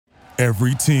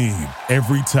Every team,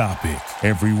 every topic,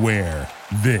 everywhere.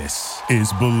 This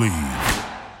is Believe.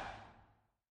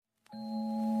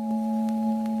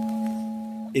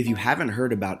 If you haven't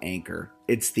heard about Anchor,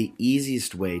 it's the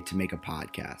easiest way to make a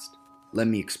podcast. Let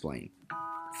me explain.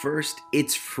 First,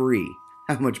 it's free.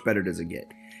 How much better does it get?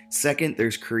 Second,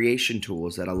 there's creation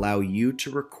tools that allow you to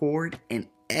record and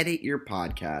edit your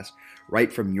podcast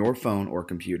right from your phone or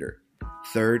computer.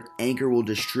 Third, Anchor will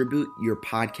distribute your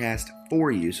podcast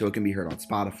for you so it can be heard on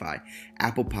Spotify,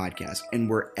 Apple Podcasts, and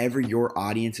wherever your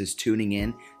audience is tuning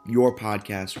in, your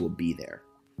podcast will be there.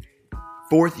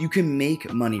 Fourth, you can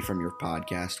make money from your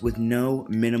podcast with no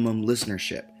minimum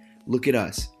listenership. Look at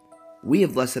us. We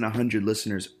have less than 100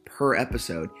 listeners per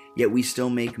episode, yet we still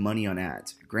make money on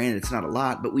ads. Granted, it's not a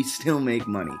lot, but we still make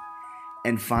money.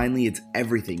 And finally, it's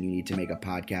everything you need to make a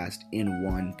podcast in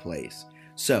one place.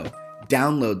 So,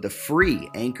 download the free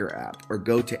Anchor app or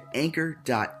go to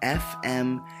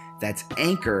anchor.fm. That's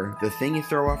Anchor, the thing you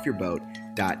throw off your boat,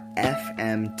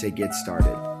 .fm to get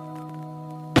started.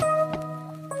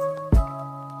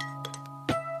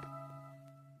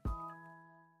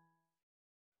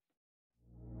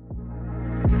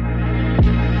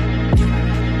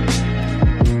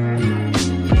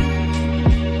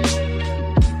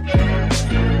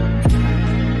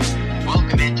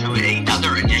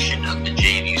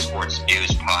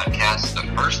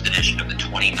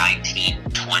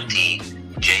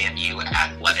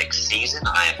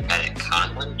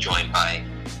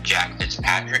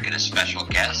 And a special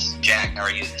guest. Jack, how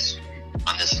are you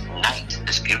on this night,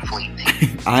 this beautiful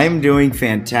evening? I'm doing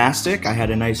fantastic. I had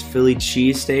a nice Philly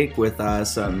cheesesteak with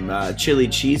some chili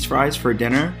cheese fries for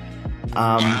dinner.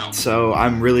 Wow. So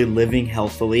I'm really living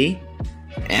healthily,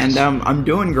 and I'm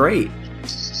doing great.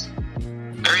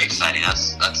 Very exciting.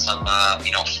 That's some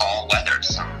fall weather,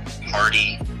 some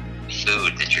hearty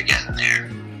food that you're getting there.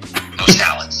 No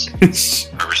salads.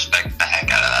 I respect the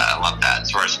heck out of that. I love that.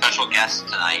 So our special guest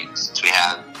tonight, since we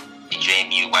have the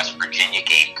JMU West Virginia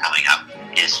game coming up,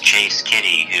 is Chase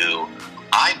Kitty, who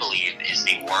I believe is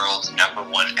the world's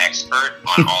 #1 expert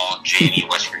on all JMU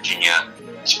West Virginia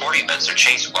sporting events. So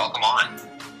Chase, welcome on.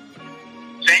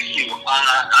 Thank you.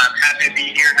 I'm happy to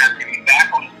be here, happy to be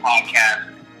back on the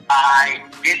podcast. I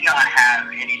did not have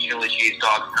any chili cheese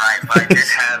dogs tonight, but I did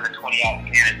have a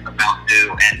 20-ounce can of Mountain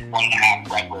Dew and 1.5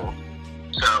 Red Bulls.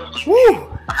 So,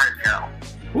 Woo! I'm ready to go.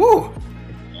 Woo!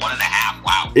 1.5,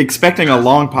 wow. Expecting a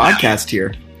long podcast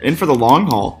here. In for the long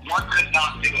haul. One could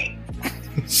not do it.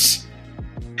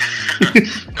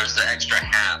 There's the extra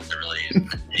half that really is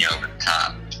over the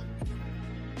top.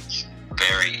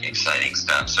 Very exciting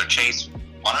stuff. So Chase,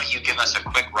 why don't you give us a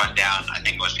quick rundown? I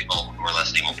think most people who are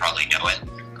listening will probably know it,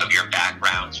 of your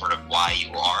background, sort of why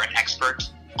you are an expert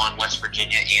on West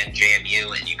Virginia and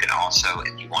JMU, and you can also,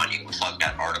 if you want, you can plug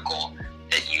that article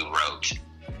that you wrote,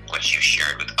 which you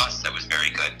shared with us, that was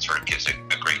very good. It sort of gives a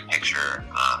great picture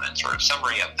and sort of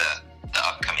summary of the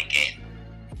upcoming game.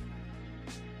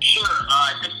 Sure.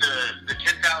 Just the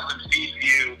 10,000 feet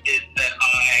view is that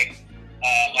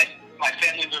my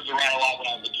family moved around a lot when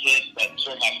I was a kid, but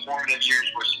sort of my formative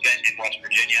years were spent in West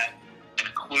Virginia,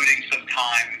 including some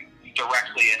time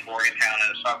directly in Morgantown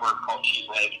in a suburb called Cheat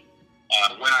Lake.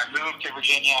 When I moved to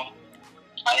Virginia,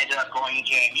 I ended up going to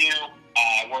JMU.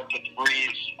 I worked at the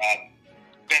Breeze.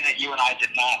 Bennett, you and I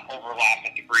did not overlap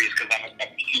at the Breeze because I'm a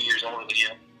few years older than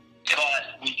you.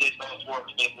 But we did both work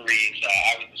at the Breeze.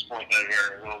 I was the sports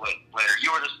editor a little bit later.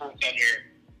 You were the sports editor.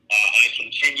 I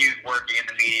continued working in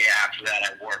the media after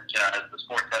that. I worked as the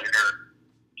sports editor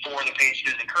for the Page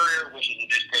News and Courier, which is a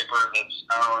newspaper that's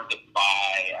owned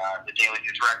by the Daily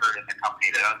News Record and the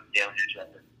company that owns the Daily News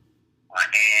Record.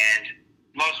 And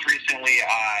most recently,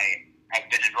 I have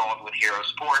been involved with Hero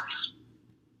Sports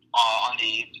on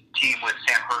the team with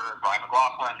Sam Herder and Brian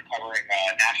McLaughlin covering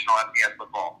national FBS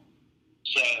football.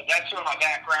 So that's sort of my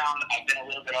background. I've been a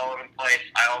little bit all over the place.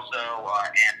 I also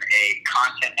am a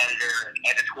content editor and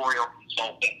editorial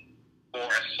consultant for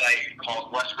a site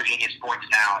called West Virginia Sports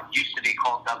Now. It used to be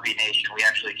called W Nation. We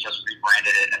actually just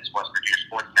rebranded it as West Virginia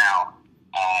Sports Now,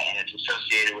 and it's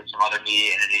associated with some other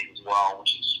media entities as well,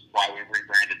 which is why we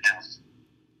rebranded now.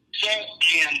 So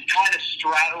I'm kind of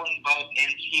straddling both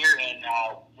ends here, and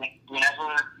whenever,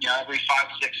 every 5,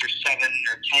 6, or 7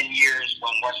 or 10 years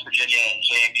when West Virginia and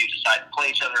JMU decide to play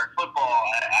each other in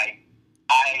football,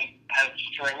 I have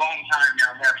for a long time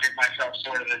now marketed myself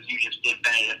sort of as you just did,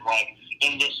 Bennett, like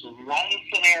in this one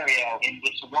scenario, in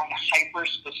this one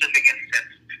hyper-specific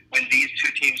instance, when these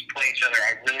two teams play each other,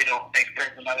 I really don't think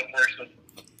there's another person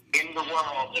in the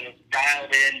world that is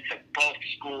dialed into both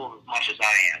schools as much as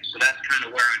I am. So that's kind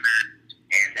of where I'm at.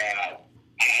 And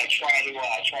I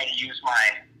try to use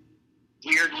my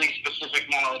weirdly specific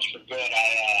College for Good,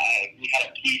 we had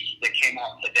a piece that came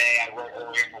out today I wrote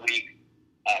earlier in the week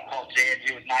called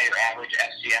JMU is Not Your Average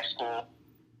FCS School.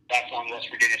 That's on West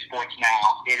Virginia Sports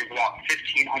Now. It is about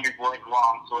 1,500 words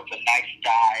long, so it's a nice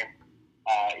dive.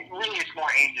 Really, it's more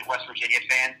aimed at West Virginia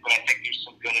fans, but I think there's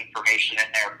some good information in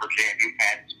there for JMU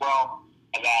fans as well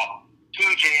about who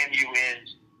JMU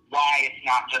is, why it's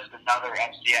not just another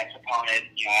FCS opponent.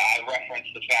 I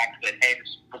referenced the fact that, hey,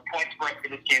 the point spread for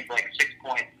this game is like 6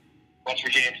 points. West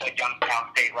Virginia played Youngstown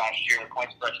State last year. The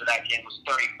point spread for that game was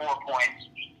 34 points.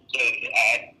 So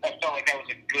I felt like that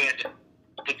was a good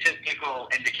statistical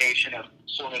indication of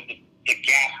sort of the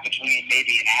gap between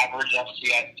maybe an average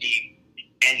FCS team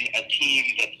and a team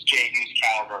that's JMU's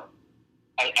caliber.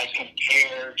 I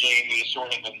compare JMU to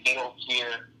sort of a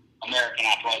middle-tier American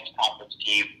Athletics Conference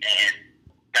team, and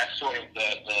that's sort of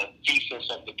the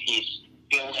thesis of the piece,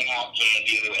 building out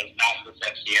JMU as not this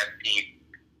FCS team,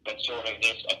 but sort of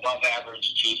this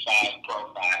above-average G5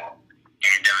 profile.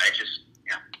 And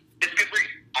it's a good read.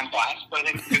 I'm biased, but I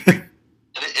think it's a good read.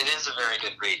 It is a very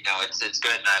good read. No, it's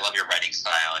good, and I love your writing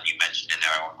style. And you mentioned in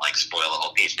there, I won't spoil the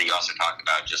whole piece, but you also talk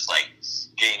about just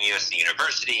JMUSN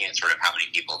University and sort of how many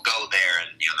people go there,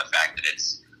 and the fact that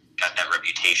it's got that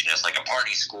reputation as a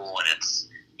party school, and it's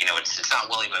not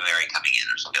William and Mary coming in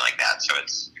or something like that. So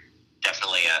it's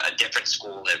definitely a different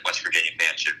school that West Virginia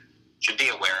fans should be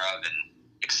aware of and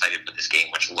excited for this game,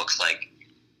 which looks like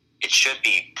it should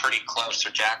be pretty close.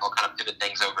 So, Jack, I'll kind of pivot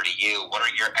things over to you. What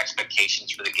are your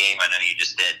expectations for the game? I know you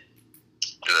just did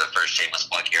the first shameless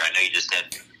plug here. I know you just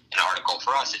did an article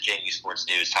for us at JMU Sports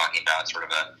News talking about sort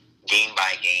of a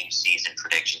game-by-game season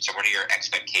prediction. So what are your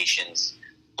expectations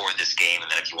for this game? And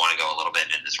then if you want to go a little bit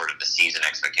into sort of the season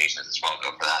expectations as well,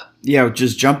 go for that. Yeah,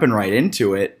 just jumping right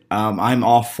into it. I'm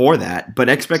all for that. But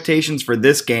expectations for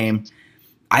this game,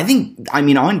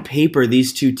 on paper,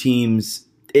 these two teams,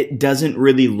 it doesn't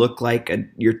really look like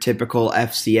your typical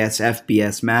FCS,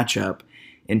 FBS matchup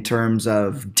in terms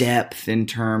of depth, in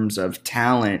terms of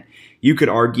talent. You could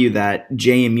argue that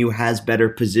JMU has better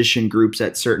position groups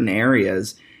at certain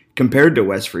areas compared to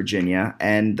West Virginia,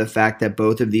 and the fact that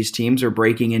both of these teams are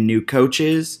breaking in new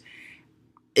coaches,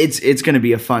 it's going to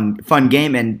be a fun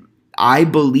game, and I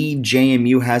believe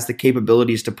JMU has the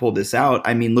capabilities to pull this out.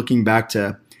 Looking back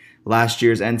to last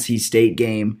year's NC State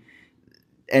game,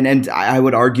 and I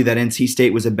would argue that NC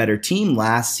State was a better team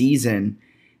last season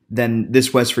than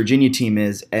this West Virginia team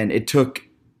is, and it took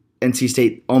NC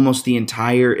State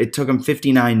it took them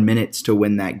 59 minutes to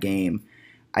win that game.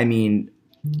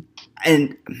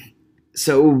 And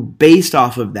so based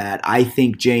off of that, I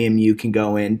think JMU can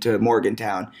go into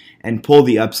Morgantown and pull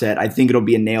the upset. I think it'll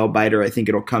be a nail-biter. I think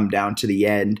it'll come down to the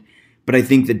end. But I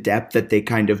think the depth that they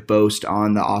kind of boast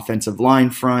on the offensive line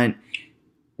front,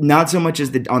 not so much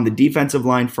as on the defensive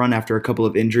line front after a couple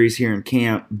of injuries here in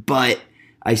camp, but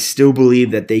I still believe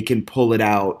that they can pull it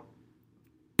out.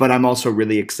 But I'm also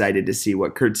really excited to see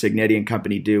what Curt Cignetti and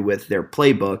company do with their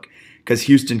playbook, because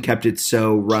Houston kept it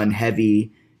so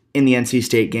run-heavy in the NC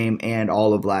State game and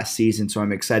all of last season. So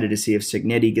I'm excited to see if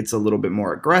Cignetti gets a little bit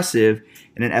more aggressive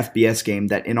in an FBS game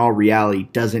that in all reality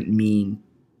doesn't mean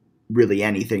really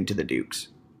anything to the Dukes.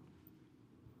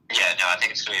 Yeah, no, I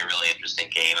think it's going to be a really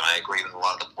interesting game, and I agree with a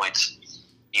lot of the points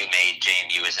you made.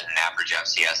 JMU isn't an average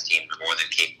FCS team. They're more than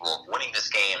capable of winning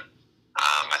this game.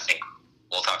 I think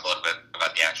we'll talk a little bit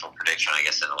about the actual prediction, I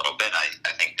guess, in a little bit.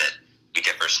 I think that we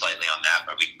differ slightly on that,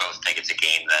 but we both think it's a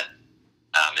game that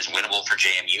is winnable for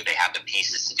JMU. They have the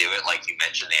pieces to do it. Like you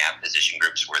mentioned, they have position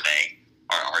groups where they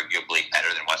are arguably better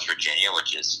than West Virginia,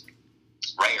 which is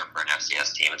rare for an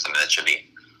FCS team, and something that should be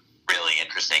really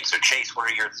interesting. So, Chase, what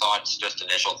are your thoughts, just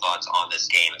initial thoughts on this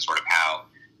game and sort of how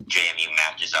JMU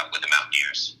matches up with the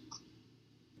Mountaineers?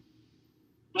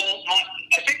 Well,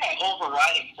 I think my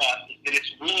overriding thought is that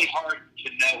it's really hard to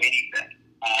know anything.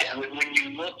 When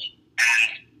you look at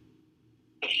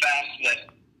the fact that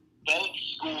both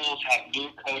schools have new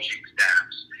coaching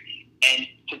staffs, and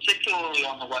particularly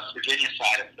on the West Virginia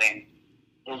side of things,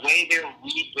 the way they're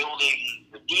rebuilding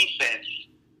the defense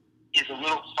is a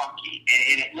little funky.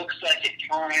 And it looks like at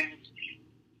times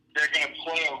they're going to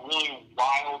play a really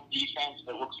wild defense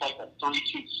that looks like a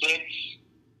 3-2-6.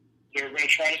 They're going to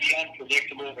try to be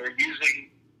unpredictable. They're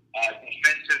using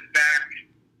defensive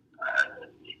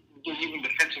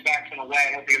backs in a way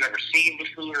I don't think I've ever seen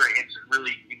before. It's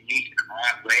really unique and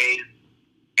odd ways.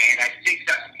 And I think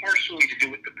that's partially to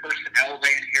do with the personnel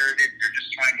they inherited. They're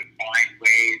just trying to find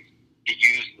ways to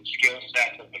use the skill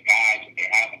sets of the guys that they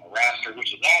have on the roster,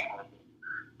 which is admirable.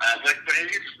 But it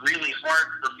is really hard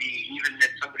for me, even as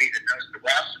somebody that knows the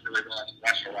roster really well, to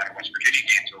watch a lot of West Virginia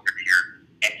games over the years.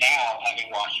 And now,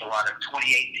 having watched a lot of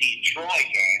 2018 Troy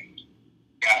games,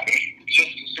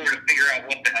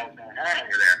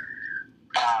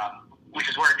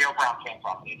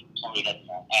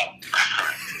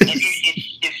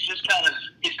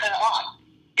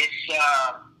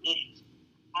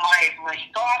 my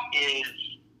thought is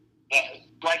that,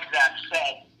 like Zach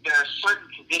said, there are certain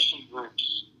position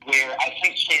groups where I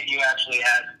think JMU actually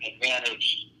has an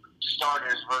advantage,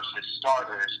 starters versus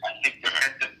starters. I think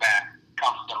defensive back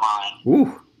comes to mind.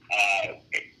 Ooh.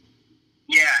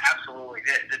 Yeah, absolutely.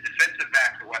 The defensive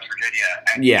backs at West Virginia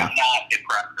are not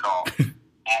impressed at all.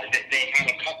 They had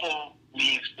a couple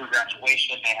leaves through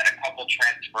graduation. They had a couple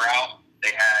transfer out.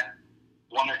 They had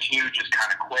one or two just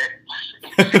kind of quit.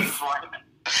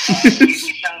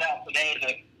 We found out today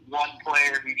that one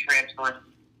player who transferred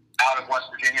out of West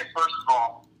Virginia, first of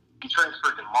all, he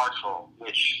transferred to Marshall,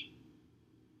 which,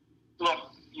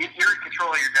 look, you're in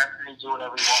control of your destiny. Do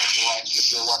whatever you want with your life.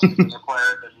 If you're a West Virginia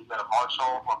player, then you go to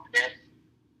Marshall or Pitt.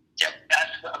 Yep,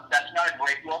 that's not a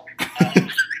great look.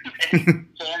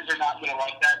 Fans are not going to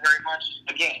like that very much.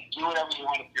 Again, do whatever you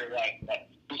want if you're right. But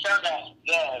we found out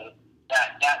today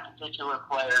that particular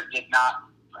player did not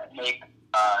make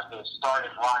the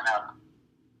starting lineup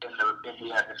in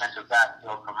the defensive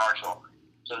backfield for Marshall.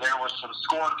 So there was some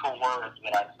scornful words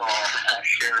that I saw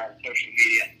shared on social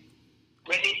media.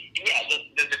 But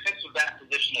the defensive back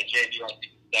position at JMU I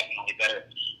think is definitely better.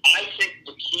 I think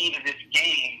the key to this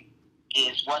game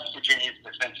is West Virginia's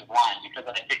defensive line, because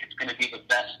I think it's going to be the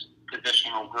best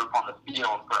positional group on the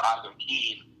field for either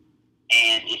team.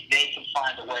 And if they can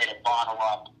find a way to bottle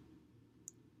up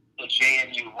the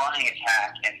JMU running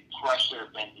attack and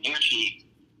pressure Benvenucci,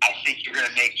 I think you're going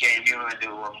to make JMU into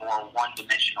a more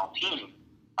one-dimensional team.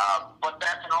 But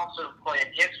that can also play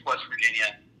against West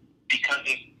Virginia, because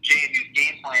if JMU's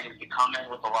game plan is to come in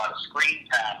with a lot of screen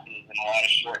passes and a lot of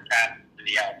short passes to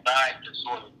the outside to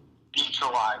sort of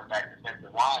neutralize that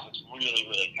defensive line, that's really,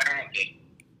 really talented,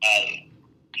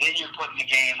 then you're putting the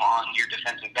game on your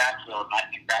defensive backfield, and I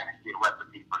think that could be a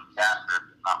recipe for disaster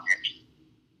if it's not managed.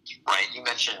 Right, you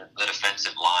mentioned the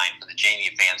defensive line. For the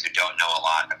JMU fans who don't know a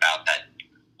lot about that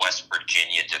West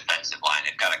Virginia defensive line,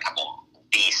 they've got a couple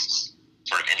beasts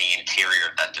sort of in the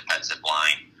interior of that defensive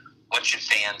line. What should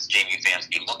JMU fans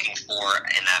be looking for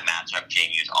in that matchup,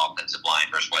 JMU's offensive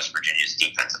line versus West Virginia's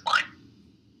defensive line?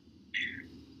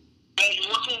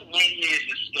 Well, looking mainly at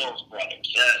the Stills brothers.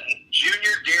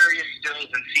 Junior Darius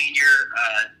Stills and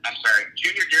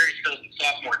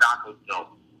sophomore Dante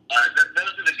Stills.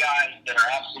 Those are the guys that are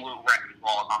absolute wrecking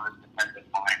balls on this defensive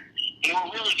line. They were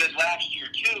really good last year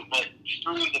too, but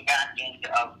through the back end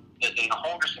of the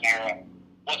Holderson era,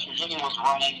 West Virginia was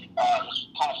running this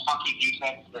kind of funky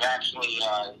defense that actually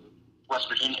West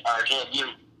Virginia or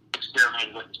JMU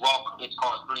experimented with as well. It's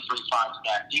called 3-3-5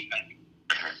 stack defense,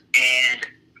 and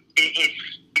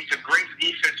it's a great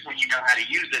defense when you know how to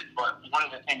use it. But one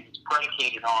of the things it's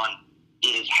predicated on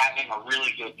is having a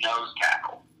really good nose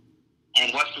tackle.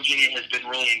 And West Virginia has been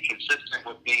really inconsistent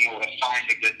with being able to find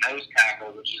a good nose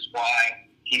tackle, which is why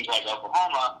teams like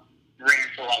Oklahoma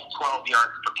ran for like 12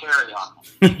 yards per carry on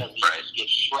them, because he just gets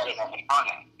shredded on the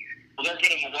front end. Well, they're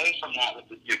getting away from that with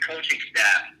the new coaching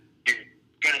staff. You're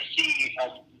going to see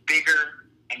a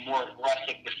bigger and more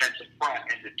aggressive defensive front,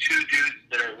 and the two dudes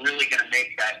that are really going to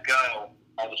make that go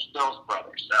are the Stills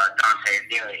brothers, Dante and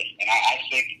Darius. And I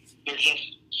think they're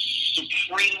just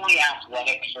supremely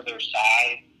athletic for their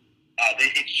size.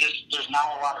 It's just, there's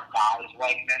not a lot of guys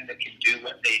like them that can do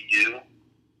what they do.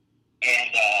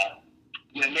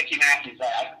 And, Mickey Matthews,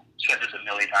 I've said this a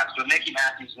million times, but Mickey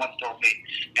Matthews once told me,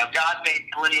 God made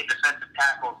plenty of defensive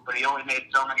tackles, but he only made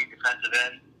so many defensive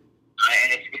ends.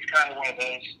 And it's kind of one of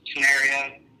those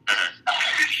scenarios. I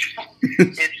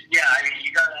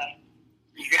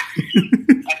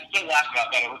still laugh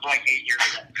about that. It was like 8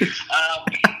 years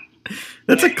ago.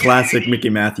 That's a classic Mickey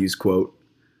Matthews quote.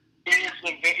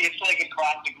 It's like a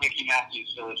classic Mickey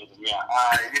Matthews syllogism, yeah.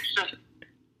 It's just,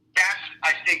 that's,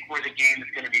 I think, where the game is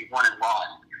going to be won and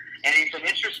lost. And it's an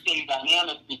interesting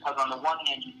dynamic because on the one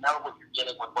hand, you know what you're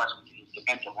getting with West Virginia's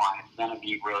defensive line. It's going to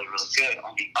be really, really good.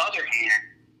 On the other hand,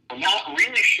 we're not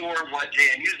really sure what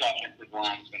JMU's offensive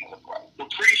line is going to look like.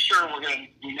 We're pretty sure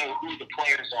we know who the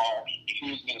players are,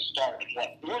 who's going to start, and what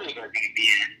order they're going to be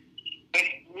in. But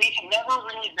we've never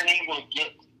really been able to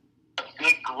get a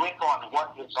good grip on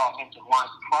what this offensive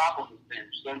line's problem has been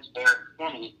since Derek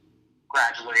Finney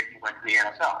graduated and went to the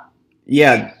NFL.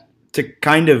 Yeah, to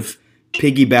kind of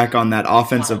piggyback on that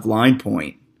offensive line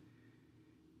point,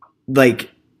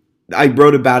 like I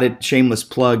wrote about it, shameless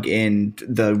plug, in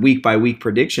the week-by-week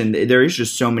prediction. There is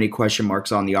just so many question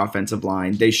marks on the offensive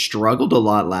line. They struggled a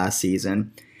lot last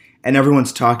season, and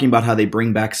everyone's talking about how they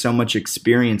bring back so much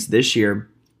experience this year,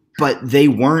 but they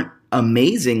weren't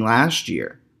amazing last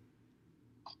year.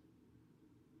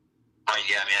 Right,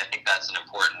 yeah, I think that's an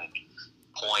important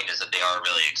point, is that they are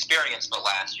really experienced, but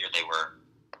last year they were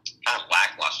kind of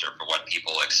lackluster for what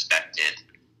people expected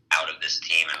out of this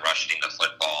team and rushing the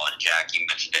football. And Jack, you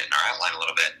mentioned it in our outline a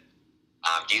little bit.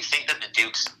 Do you think that the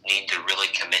Dukes need to really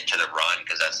commit to the run?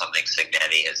 Because that's something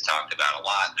Cignetti has talked about a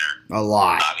lot. They're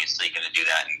obviously going to do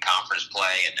that in conference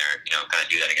play, and they're going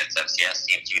to do that against FCS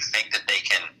teams. Do you think that they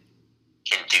can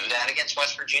do that against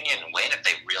West Virginia and win if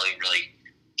they really, really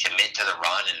commit to the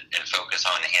run and focus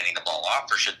on handing the ball off?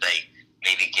 Or should they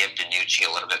maybe give DiNucci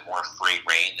a little bit more free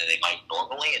reign than they might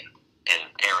normally and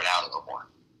air it out a little more?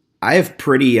 I have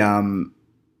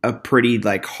a pretty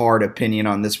like hard opinion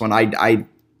on this one.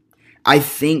 I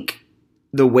think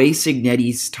the way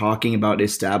Cignetti's talking about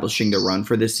establishing the run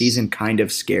for this season kind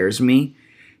of scares me,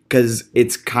 because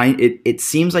it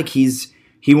seems like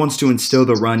he wants to instill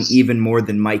the run even more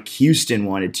than Mike Houston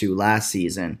wanted to last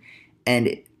season,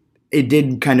 and it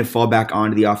did kind of fall back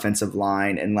onto the offensive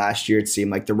line. And last year it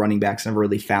seemed like the running backs never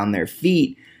really found their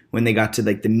feet when they got to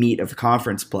like the meat of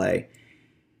conference play.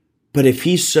 But if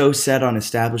he's so set on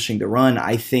establishing the run,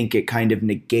 I think it kind of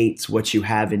negates what you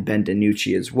have in Ben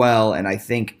DiNucci as well. And I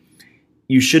think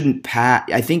you shouldn't pass.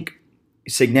 I think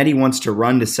Cignetti wants to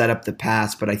run to set up the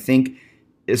pass, but I think,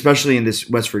 especially in this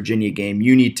West Virginia game,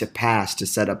 you need to pass to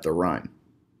set up the run.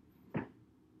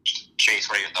 Chase,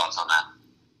 what are your thoughts on that?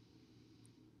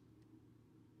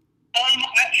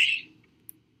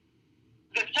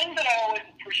 The thing that I always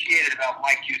appreciated about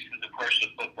Mike Houston's approach to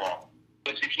football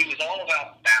was that he was all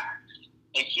about balance.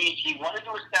 Like he wanted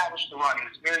to establish the run. He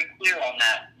was very clear on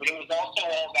that, but it was also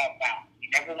all about balance. He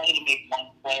never wanted to make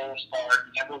one player start.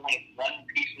 He never wanted one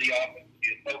piece of the offense to be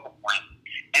the focal point.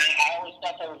 And I always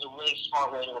thought that was a really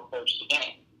smart way to approach the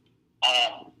game.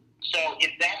 So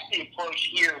if that's the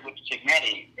approach here with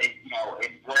Cignetti,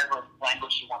 in whatever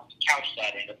language he wants to couch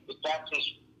that in, if that's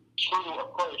his true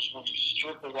approach when you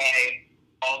strip away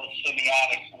all the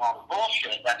semiotics and all the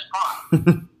bullshit, that's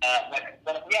fine.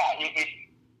 But yeah, because,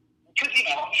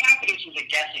 half of this is a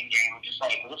guessing game. It's just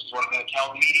like, well, this is what I'm going to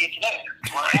tell the media today. This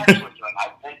is what I'm actually doing.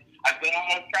 I've been on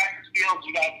those practice fields.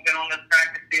 You guys have been on those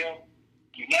practice fields.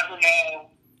 You never know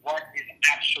what is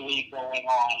actually going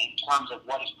on in terms of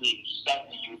what is being said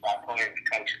to you by players and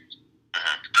coaches.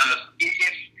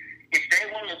 If they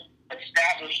want to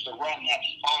establish the run, that's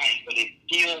fine, but it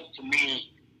feels to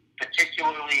me,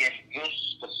 particularly in this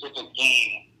specific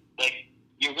game, that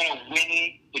you're going to win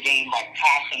the game by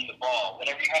passing the ball.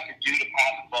 Whatever you have to do to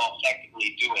pass the ball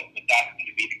effectively, do it. But that's going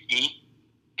to be the key.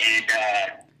 And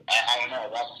I don't know.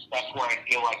 That's where I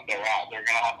feel like they're at. They're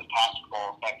going to have to pass the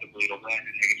ball effectively to win,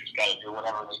 and they just got to do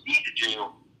whatever they need to do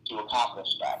to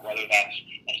accomplish that. Whether that's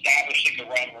establishing the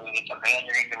run, whether it's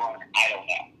abandoning the run, I don't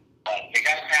know. But they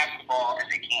got to pass the ball, and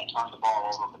they can't turn the ball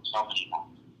over for so many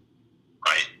times.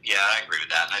 Right. Yeah, I agree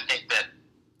with that. And I think that,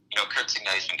 Kurt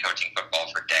Cignetti's been coaching football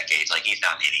for decades. Like, he's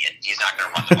not an idiot. He's not going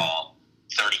to run the ball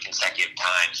 30 consecutive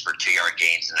times for 2-yard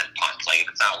gains and then punt. Like, if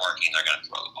it's not working, they're going to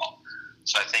throw the ball.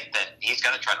 So I think that he's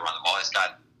going to try to run the ball. He's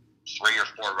got 3 or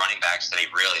 4 running backs that he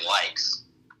really likes.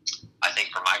 I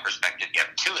think from my perspective, you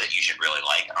have 2 that you should really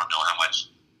like. I don't know how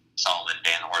much Solomon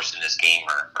Van Horst in this game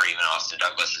or even Austin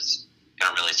Douglas is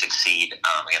going to really succeed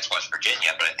against West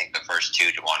Virginia. But I think the first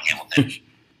 2, Juwan Hamilton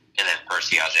and then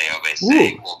Percy Ajayi will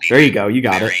be there you go. You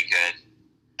got very good.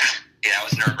 Yeah, it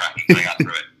was nerve-wracking, but I got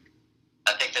through it.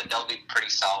 I think that they'll be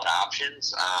pretty solid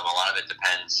options. A lot of it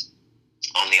depends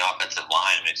on the offensive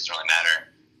line. I mean, it doesn't really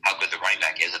matter how good the running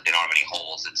back is. If they don't have any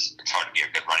holes, it's hard to be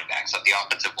a good running back. So if the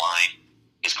offensive line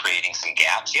is creating some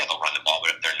gaps, yeah, they'll run the ball.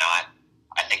 But if they're not,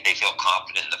 I think they feel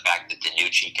confident in the fact that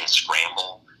DiNucci can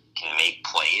scramble, can make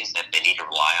plays, that they need to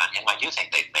rely on him. I do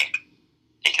think they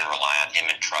can rely on him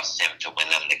and trust him to win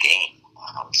them the game.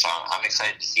 So I'm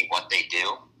excited to see what they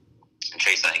do. And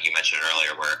Chase, I think you mentioned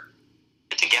earlier, where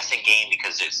it's a guessing game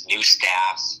because it's new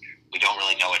staffs. We don't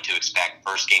really know what to expect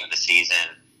first game of the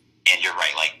season. And you're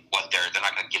right, like they're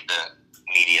not going to give the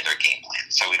media their game plan.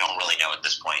 So we don't really know at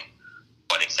this point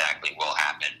what exactly will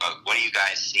happen. But what do you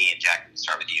guys see? And Jack, can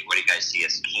start with you. What do you guys see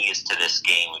as keys to this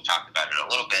game? We talked about it a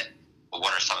little bit, but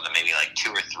what are some of the maybe like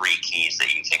 2 or 3 keys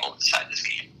that you think will decide this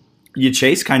game?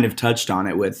 Chase kind of touched on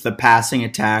it with the passing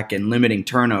attack and limiting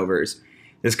turnovers.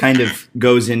 This kind of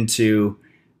goes into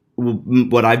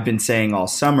what I've been saying all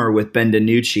summer with Ben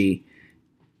DiNucci.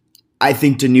 I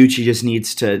think DiNucci just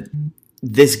needs to –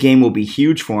 this game will be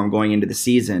huge for him going into the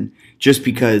season, just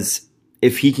because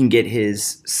if he can get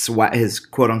his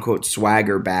quote-unquote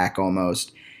swagger back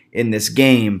almost in this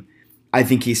game, I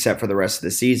think he's set for the rest of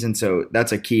the season. So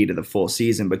that's a key to the full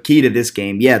season. But key to this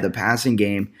game, yeah, the passing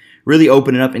game, really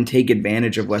open it up and take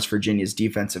advantage of West Virginia's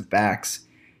defensive backs.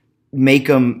 Make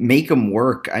them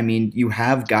work. I mean, you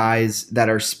have guys that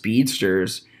are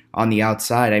speedsters on the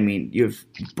outside. I mean, you have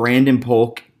Brandon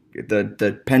Polk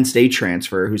the Penn State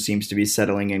transfer, who seems to be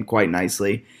settling in quite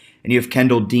nicely. And you have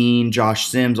Kendall Dean, Josh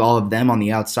Sims, all of them on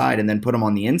the outside, and then put them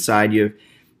on the inside. You have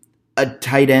a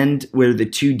tight end where the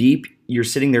two deep, you're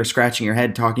sitting there scratching your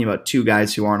head talking about two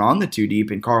guys who aren't on the two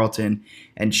deep in Carlton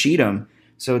and Cheatham.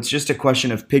 So it's just a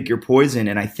question of pick your poison,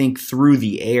 and I think through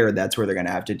the air that's where they're going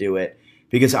to have to do it,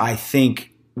 because I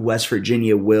think West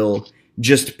Virginia will,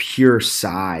 just pure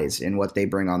size in what they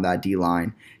bring on that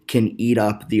D-line, can eat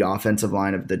up the offensive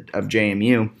line of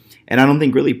JMU. And I don't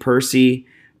think really Percy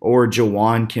or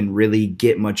Jawan can really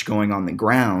get much going on the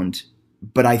ground,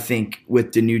 but I think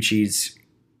with DiNucci's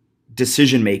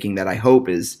decision-making that I hope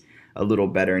is a little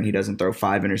better and he doesn't throw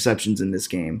 5 interceptions in this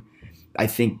game, I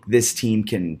think this team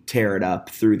can tear it up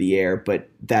through the air. But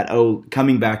that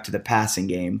coming back to the passing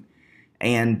game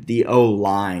and the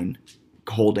O-line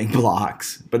holding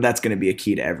blocks, but that's going to be a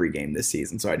key to every game this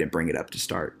season, so I didn't bring it up to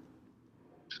start.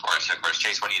 Of course.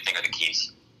 Chase, what do you think are the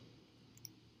keys?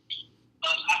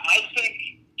 I think,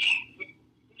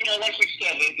 like we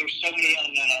said, there's so many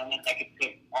elements. I could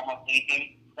pick almost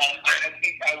anything, but I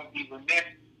think I would be remiss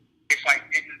if I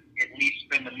didn't at least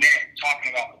spend a minute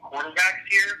talking about the quarterbacks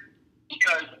here,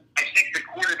 because I think the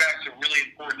quarterbacks are really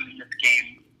important in this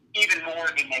game, even more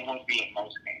than they would be in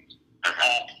most games.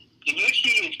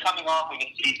 DiNucci is coming off of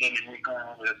a season, and we've gone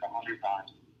over this 100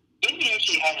 times.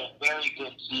 DiNucci had a very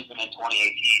good season in 2018,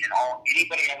 and all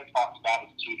anybody ever talks about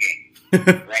is 2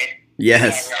 games, right? Yes.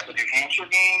 They talk about the New Hampshire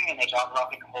game, and they talk about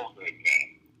the Colgate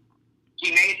game. He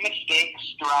made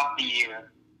mistakes throughout the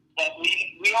year, but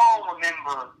we all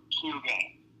remember 2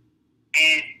 games.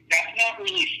 And that's not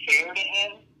really fair to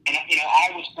him. And,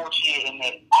 I was fortunate in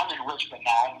that I'm in Richmond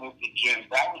now. I moved in June,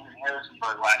 but I was in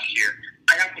Harrisonburg last year.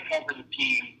 I got to cover the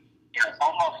team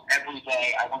almost every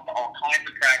day. I went to all kinds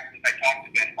of practices. I talked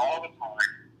to Ben all the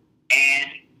time. And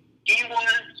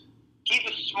he's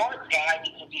a smart guy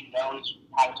because he knows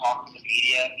how to talk to the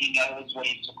media. He knows what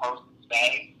he's supposed to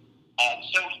say.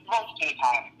 So most of the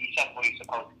time, he says what he's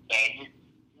supposed to say.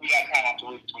 We got kind of have to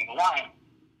read between the lines.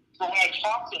 So when I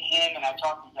talked to him and I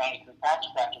talked to Johnny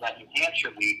Kirkpatrick after that New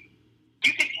Hampshire week,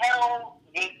 you could tell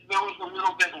that there was a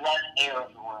little bit less air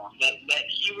in the room, that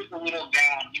he was a little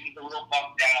down, he was a little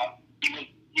bummed out, he was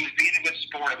being a good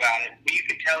sport about it, but you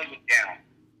could tell he was down.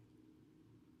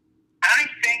 I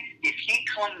think if he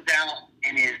comes out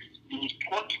and he's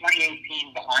put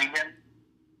 2018 behind him,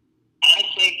 I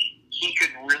think he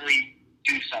could really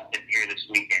do something here this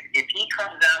weekend. If he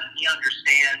comes out and he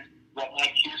understands what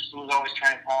Mike Houston was always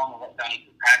trying to tell him, and what Donnie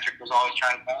Kirkpatrick was always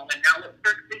trying to tell him, and now what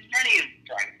many is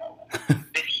trying to tell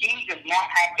him, that he does not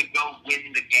have to go win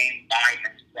the game by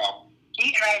himself.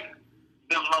 He has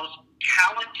the most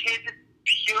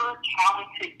pure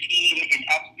talented team in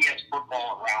FBS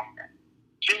football around him.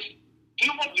 Just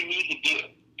do what you need to do.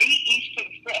 Be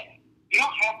Easton fit. You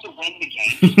don't have to win the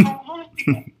game. Just don't lose the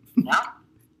game.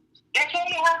 That's all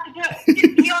you have to do.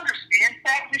 If he understands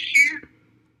that this year,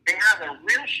 they have a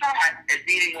real shot at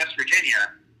beating West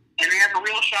Virginia, and they have a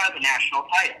real shot at the national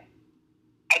title.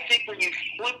 I think when you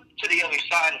flip to the other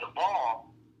side of the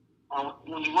ball,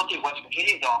 when you look at West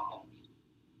Virginia's offense,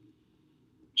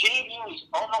 JMU is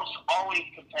almost always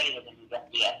competitive in these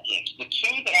FBS games. The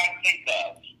 2 that I think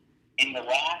of in the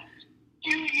last 2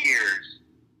 years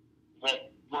where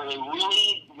they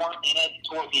really weren't in it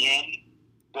toward the end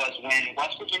was when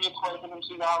West Virginia played them in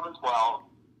 2012,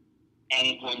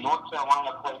 and when North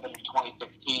Carolina played them in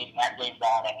 2016, that game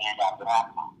got out of hand after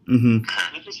halftime.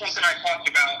 Mm-hmm. This is something I talked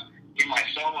about in my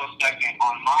solo segment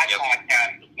on my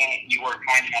podcast that you were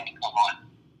kind enough to come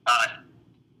on.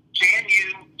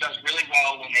 JMU does really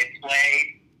well when they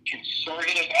play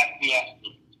conservative FBS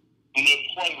teams. When they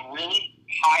play really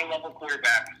high-level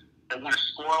quarterbacks that want to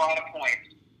score a lot of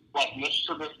points, like Mitch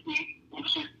Trubisky in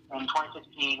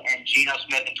 2016 and Geno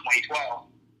Smith in 2012,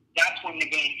 that's when the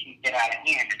game can get out of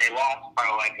hand, and they lost by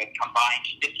like a combined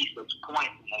 56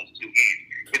 points in those 2 games.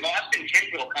 If Austin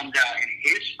Kendall comes out in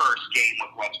his first game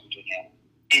with West Virginia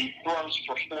and throws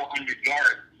for 400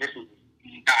 yards, this is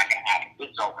not going to happen.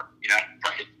 It's over,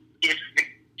 But if the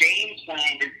game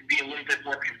plan is to be a little bit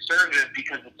more conservative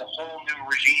because it's a whole new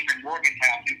regime in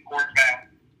Morgantown, new quarterback,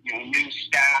 new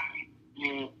staff,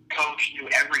 new coach, new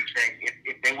everything.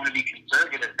 If they want to be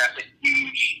conservative, that's a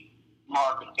huge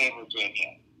mark in favor of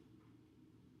JMU.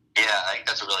 Yeah, I think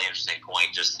that's a really interesting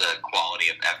point, just the quality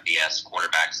of FBS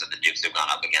quarterbacks that the Dukes have gone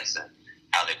up against and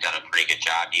how they've done a pretty good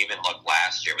job. You even look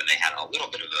last year when they had a little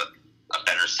bit of a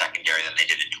better secondary than they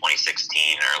did in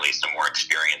 2016, or at least a more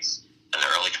experience in the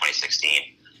early 2016.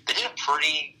 They did a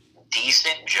pretty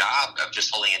decent job of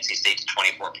just holding NC State to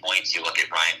 24 points. You look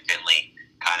at Ryan Finley,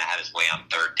 kind of had his way on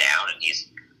 3rd down, and he's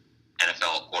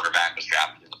NFL quarterback, was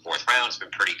drafted in the 4th round. He's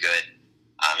been pretty good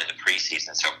in the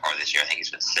preseason so far this year. I think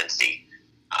he's been Cincy,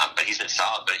 but he's been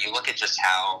solid. But you look at just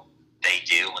how they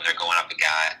do when they're going up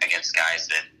against guys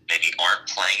that maybe aren't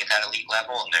playing at that elite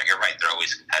level, and you're right, they're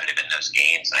always competitive in those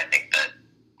games. And I think that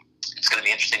it's going to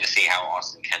be interesting to see how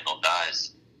Austin Kendall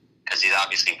does, because he's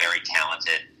obviously very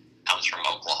talented, comes from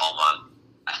Oklahoma.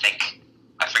 I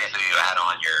forget who you had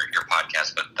on your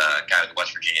podcast, but the guy with the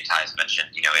West Virginia ties mentioned,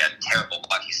 he had terrible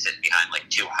luck. He's sitting behind like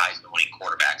 2 Heisman-winning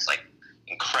quarterbacks, like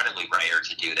incredibly rare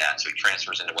to do that. So he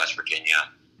transfers into West Virginia,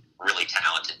 really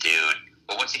talented dude.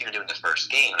 But what's he going to do in the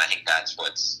first game? And I think that's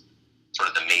what's sort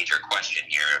of the major question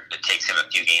here. It takes him a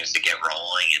few games to get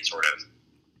rolling and sort of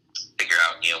figure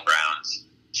out Neil Brown's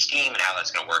scheme and how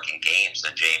that's going to work in games.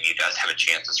 Then JMU does have a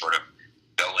chance to sort of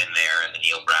go in there in the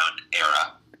Neil Brown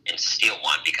era and steal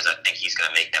one, because I think he's going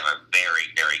to make them a very,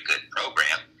 very good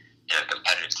program and a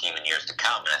competitive team in years to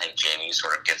come. And I think JMU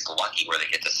sort of gets lucky where they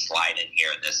get to slide in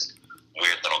here in this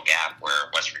weird little gap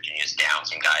where West Virginia's down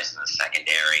some guys in the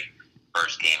secondary,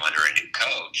 first game under a new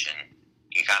coach, and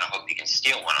you kind of hope you can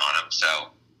steal one on them. So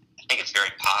I think it's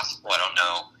very possible. I don't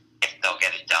know if they'll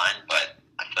get it done, but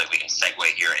I feel like we can segue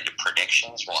here into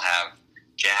predictions. We'll have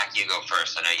Jack, you go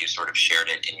first. I know you sort of shared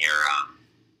it in your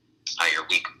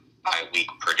week-by-week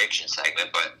prediction segment,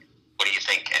 but what do you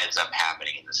think ends up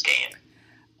happening in this game?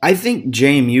 I think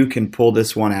JMU can pull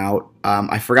this one out.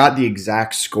 I forgot the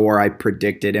exact score I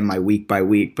predicted in my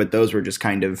week-by-week, but those were just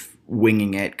kind of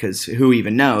winging it because who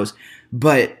even knows.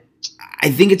 But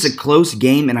I think it's a close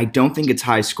game, and I don't think it's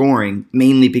high scoring,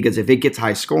 mainly because if it gets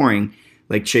high scoring,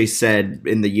 like Chase said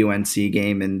in the UNC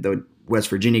game and the West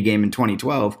Virginia game in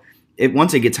 2012,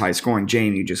 once it gets high scoring,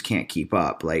 JMU just can't keep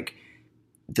up. Like,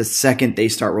 the second they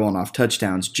start rolling off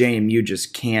touchdowns, JMU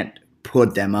just can't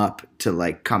put them up to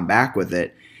like come back with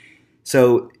it.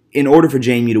 So in order for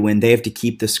JMU to win, they have to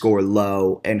keep the score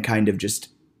low and kind of just,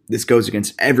 this goes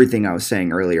against everything I was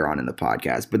saying earlier on in the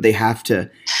podcast, but they have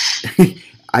to,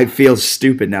 I feel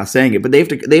stupid now saying it, but they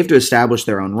have to establish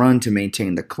their own run to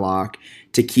maintain the clock,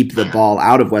 to keep the ball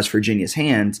out of West Virginia's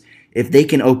hands. If they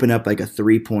can open up like a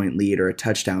 3-point lead or a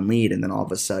touchdown lead, and then all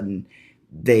of a sudden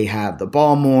they have the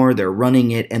ball more, they're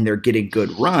running it, and they're getting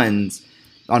good runs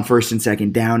on first and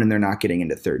second down, and they're not getting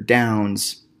into third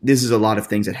downs. This is a lot of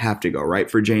things that have to go right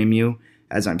for JMU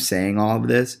as I'm saying all of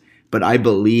this, but I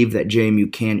believe that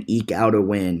JMU can eke out a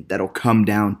win that'll come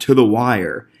down to the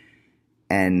wire,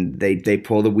 and they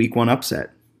pull the week 1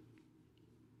 upset.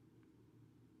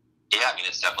 Yeah, I mean,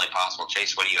 it's definitely possible.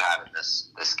 Chase, what do you have in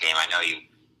this game? I know you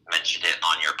mentioned it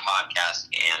on your podcast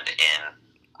and in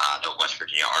the West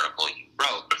Virginia article you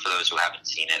wrote, but for those who haven't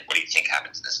seen it, what do you think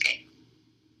happens in this game?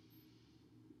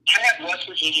 I have West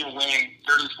Virginia winning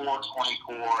 34-24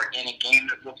 in a game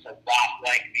that looks a lot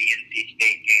like the NC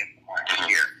State game from last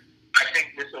year. I think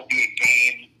this will be a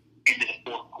game into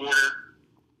the 4th quarter.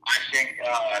 I think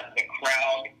the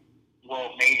crowd will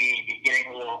maybe be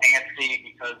getting a little antsy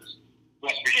because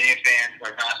West Virginia fans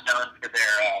are not known for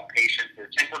their patience or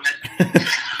temperament.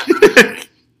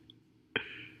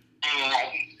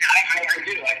 I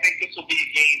do. I think this will be a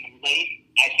game late.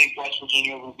 I think West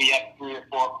Virginia will be up 3 or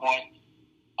 4 points.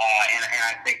 And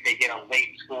I think they get a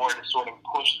late score to sort of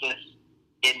push this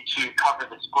into cover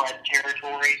the spread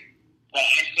territory. But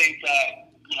I think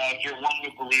if you're one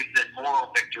who believes in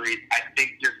moral victories, I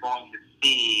think you're going to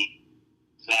see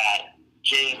that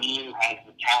JMU has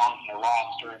the talent and the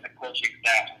roster and the coaching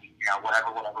staff, whatever,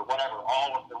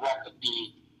 all of the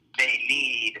recipe they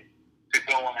need to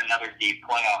go on another deep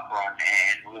playoff run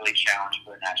and really challenge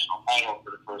for a national title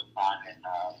for the first time in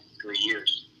 3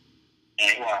 years.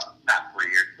 And, well, not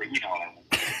 3 years, but you know what I mean.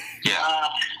 Yeah.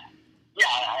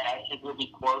 I think we'll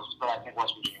be close, but I think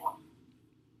West Virginia wins.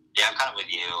 Yeah, I'm kind of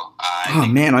with you.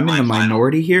 I'm in the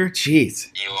minority here?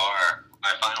 Jeez. You are.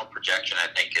 My final projection,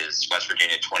 I think, is West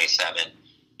Virginia 27,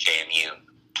 JMU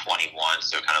 21,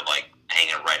 so kind of like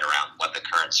hanging right around what the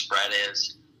current spread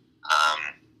is.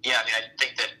 I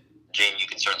think that JMU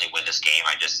can certainly win this game.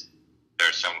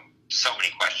 There's so many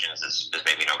questions. This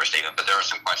may be an overstatement, but there are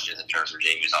some questions in terms of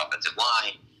JMU's offensive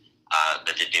line,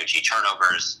 the DiNucci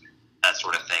turnovers, that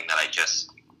sort of thing that I just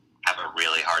have a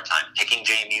really hard time picking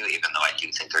JMU, even though I do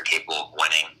think they're capable of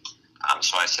winning.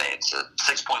 So I say it's a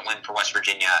 6-point win for West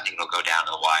Virginia. I think it'll go down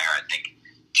to the wire. I think,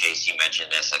 Chase, you mentioned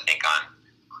this, I think,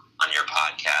 on your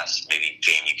podcast. Maybe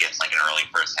JMU gets like an early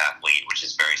first half lead, which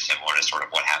is very similar to sort of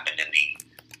what happened in the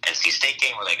NC State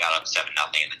game where they got up 7-0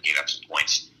 and then gave up some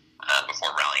points before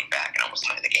rallying back and almost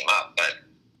tying the game up. But,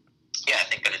 yeah, I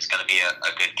think that it's going to be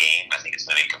a good game. I think it's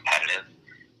going to be competitive,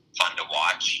 fun to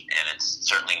watch, and it's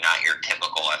certainly not your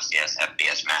typical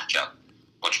FCS-FBS matchup.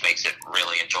 which makes it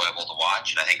really enjoyable to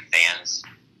watch. And I think fans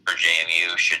for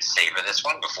JMU should savor this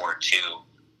one before 2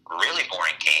 really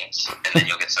boring games, and then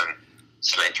you'll get some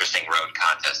interesting road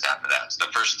contests after that. So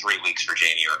the first 3 weeks for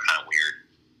JMU are kind of weird.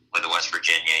 With the West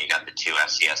Virginia, you got the 2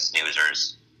 FCS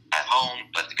snoozers at home,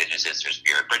 but the good news is there's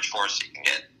beer at Bridgeport, so you can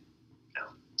get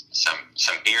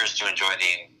some beers to enjoy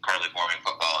the incredibly boring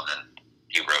football, and then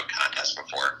a few road contests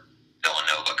before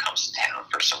Villanova comes to town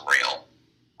for some real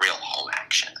home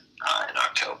action in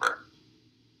October.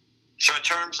 So in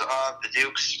terms of the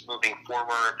Dukes moving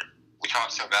forward, we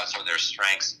talked about some of their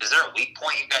strengths. Is there a weak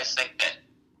point you guys think that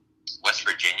West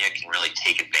Virginia can really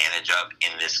take advantage of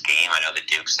in this game? I know the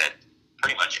Dukes said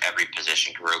pretty much every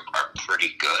position group are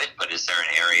pretty good, but is there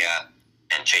an area,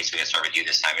 and Chase, we can start with you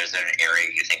this time, is there an area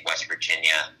you think West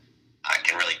Virginia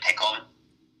can really pick on?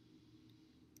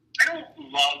 I don't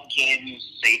love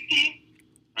JMU's safety.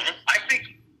 Mm-hmm. I think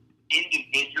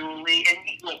individually, and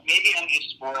look, maybe I'm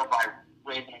just spoiled by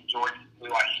Raven and Jordan, who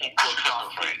I think looks on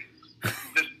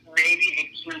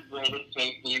maybe the 2 greatest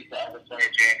safeties to ever play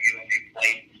at JMU, and they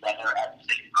played together at the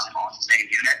same time on the same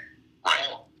unit.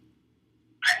 So,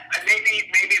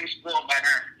 maybe I'm spoiled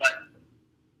better, but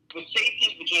the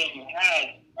safeties the JMU has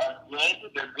are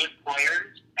good. They're good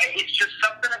players. It's just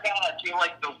something about, I feel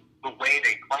like, the way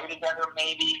they play together,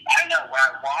 maybe. I don't know, when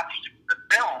I watched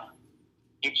the film,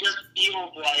 it just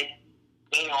feels like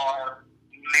they are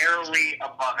merely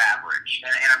above average.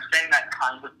 And I'm saying that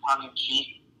kind of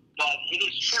tongue-in-cheek, but it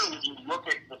is true when you look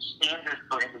at the standard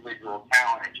for individual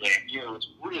talent at JMU, it's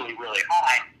really, really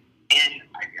high. And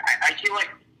I feel like,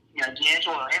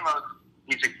 D'Angelo Amos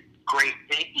is a great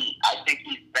safety. I think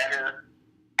he's better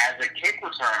as a kick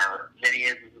returner than he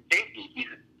is as a safety.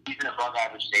 He's an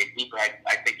above-average safety, but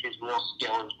I think his real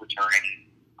skill is returning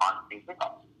on these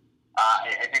pickups.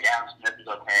 I think Adam Smith is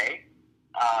okay.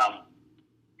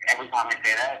 Every time I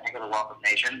say that, I think of the Wealth of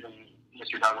Nations and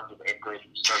Mr. Douglas' 8th grade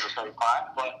social studies class.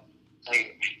 But,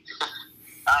 I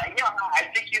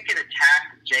think you can attack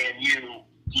JMU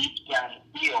deep down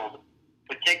the field,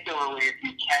 particularly if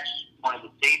you catch one of the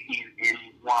safeties in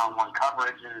one-on-one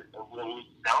coverage or a really weak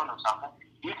zone or something.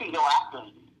 You can go after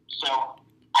them. So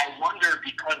I wonder,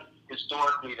 because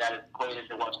historically that has played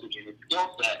into West Virginia's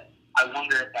skill set, I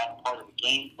wonder if that's part of the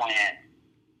game plan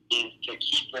is to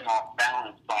keep them off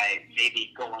balance by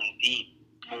maybe going deep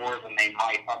more than they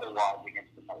might otherwise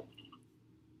against the other team.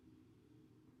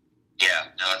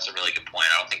 Yeah, no, that's a really good point.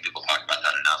 I don't think people talk about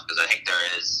that enough, because I think there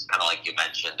is, kind of like you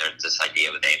mentioned, there's this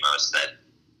idea with Amos that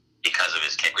because of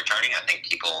his kick returning, I think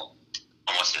people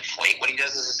almost inflate what he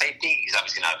does as a safety. He's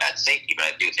obviously not a bad safety, but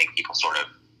I do think people sort of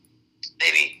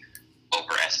maybe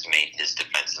overestimate his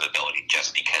defensive ability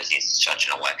just because he's such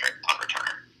an electric punt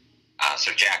returner.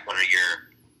 So, Jack, what are your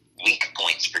weak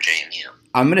points for JMU?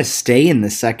 I'm going to stay in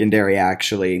the secondary,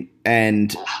 actually,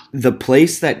 and the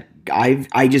place that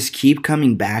I just keep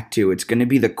coming back to, it's going to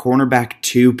be the cornerback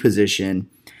 2 position.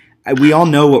 We all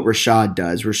know what Rashad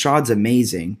does. Rashad's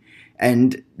amazing.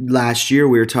 And last year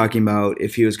we were talking about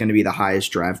if he was going to be the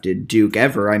highest drafted Duke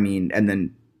ever. I mean, and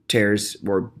then tears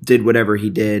or did whatever he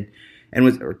did and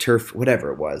was, or turf,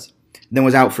 whatever it was. Then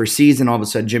was out for season. All of a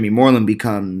sudden, Jimmy Moreland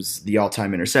becomes the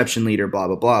all-time interception leader, blah,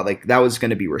 blah, blah. Like, that was going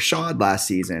to be Rashad last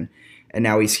season. And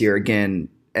now he's here again.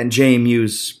 And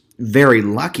JMU's very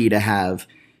lucky to have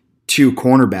 2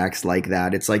 cornerbacks like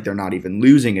that. It's like they're not even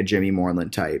losing a Jimmy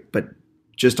Moreland type. But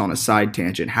just on a side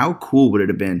tangent, how cool would it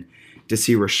have been to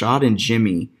see Rashad and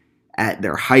Jimmy at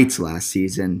their heights last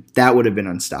season? That would have been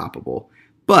unstoppable.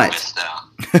 But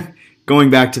going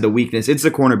back to the weakness, it's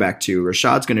the cornerback 2.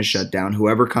 Rashad's going to shut down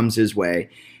whoever comes his way,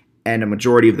 and a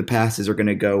majority of the passes are going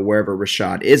to go wherever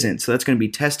Rashad isn't. So that's going to be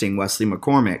testing Wesley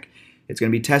McCormick. It's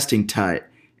going to be testing Tut.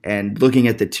 And looking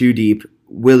at the 2 deep,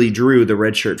 Willie Drew, the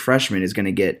redshirt freshman, is going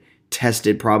to get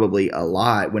tested probably a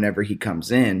lot whenever he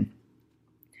comes in,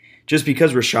 just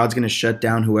because Rashad's going to shut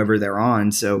down whoever they're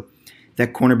on. So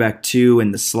that cornerback 2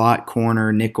 and the slot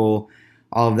corner, nickel,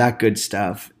 all of that good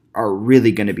stuff are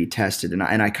really going to be tested. And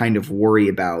I kind of worry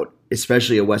about,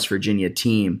 especially a West Virginia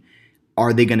team,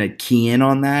 are they going to key in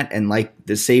on that? And like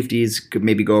the safeties could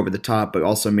maybe go over the top, but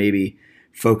also maybe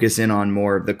focus in on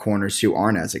more of the corners who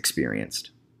aren't as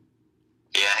experienced.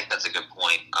 Yeah, I think that's a good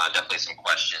point. Definitely some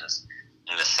questions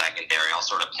in the secondary. I'll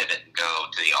sort of pivot and go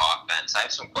to the offense. I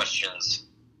have some questions,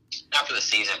 not for the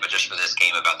season, but just for this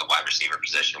game about the wide receiver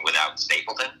position without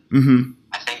Stapleton. Mm-hmm.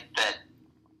 I think that,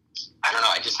 I don't know,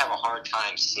 I just have a hard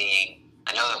time seeing,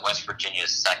 I know that West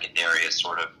Virginia's secondary is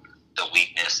sort of the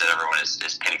weakness that everyone is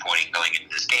pinpointing going into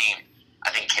this game.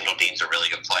 I think Kendall Dean's a really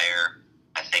good player.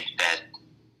 I think that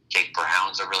Jake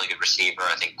Brown's a really good receiver.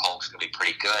 I think Polk's going to be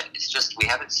pretty good. It's just we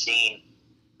haven't seen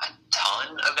a ton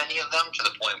one of any of them to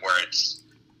the point where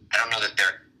I don't know that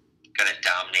they're going to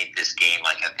dominate this game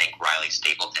like I think Riley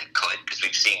Stapleton could, because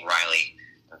we've seen Riley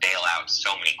bail out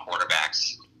so many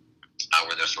quarterbacks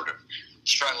where they're sort of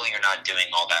struggling or not doing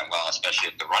all that well, especially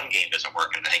if the run game doesn't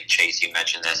work. And I think, Chase, you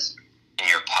mentioned this in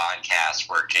your podcast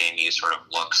where JMU sort of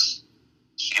looks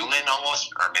human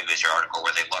almost, or maybe it's your article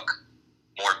where they look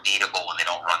more beatable when they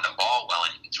don't run the ball well.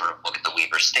 And you can sort of look at the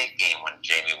Weber State game when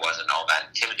JMU wasn't all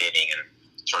that intimidating and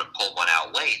sort of pulled one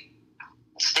out late.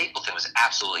 Stapleton was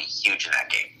absolutely huge in that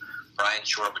game. Brian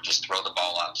Shore would just throw the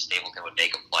ball up. Stapleton would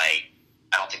make a play.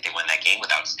 I don't think they win that game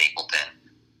without Stapleton.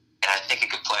 And I think it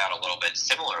could play out a little bit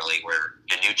similarly where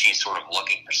Danucci's sort of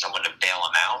looking for someone to bail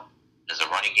him out. Because the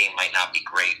running game might not be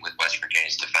great with West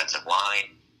Virginia's defensive line.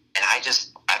 And I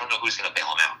don't know who's going to bail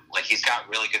him out. Like, he's got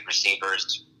really good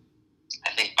receivers.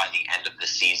 I think by the end of the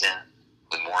season,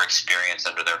 with more experience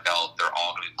under their belt, they're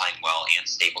all going to be playing well, and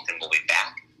Stapleton will be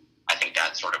back. I think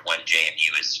that's sort of when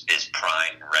JMU is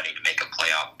primed and ready to make a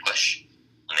playoff push.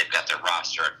 When they've got their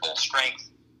roster at full strength.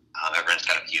 Everyone's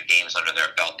got a few games under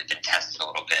their belt. They've been tested a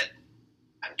little bit.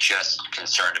 I'm just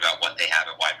concerned about what they have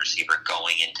at wide receiver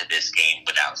going into this game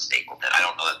without Stapleton. I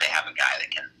don't know that they have a guy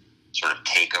that can sort of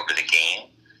take over the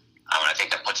game. And I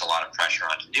think that puts a lot of pressure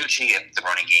on Danucci. If the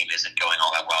running game isn't going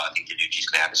all that well, I think Danucci's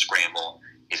going to have to scramble.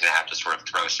 He's going to have to sort of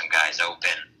throw some guys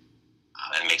open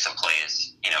and make some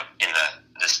plays, in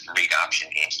this read option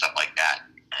game, stuff like that.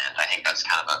 And I think that's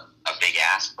kind of a big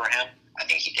ask for him. I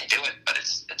think he can do it, but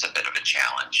it's a bit of a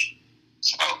challenge.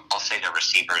 So I'll say the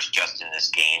receivers just in this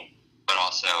game, but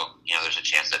also, there's a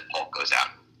chance that Polk goes out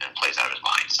and plays out of his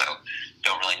mind. So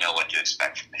don't really know what to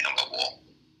expect from him, but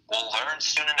we'll learn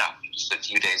soon enough. Just a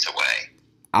few days away.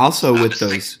 Also with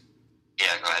those... Yeah,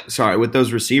 go ahead. Sorry, with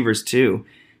those receivers too,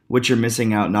 what you're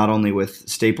missing out not only with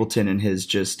Stapleton and his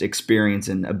just experience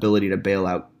and ability to bail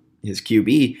out his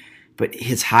QB, but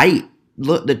his height.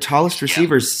 Look, the tallest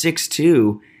receiver is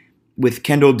 6'2", with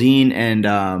Kendall Dean and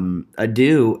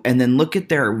Adu, and then look at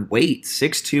their weight,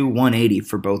 6'2", 180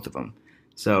 for both of them.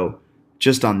 So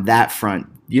just on that front,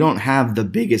 you don't have the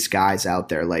biggest guys out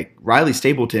there. Like Riley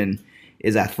Stapleton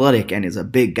is athletic and is a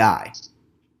big guy.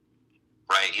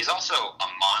 Right. He's also a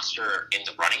monster in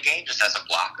the running game, just as a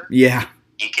blocker. Yeah.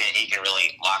 He can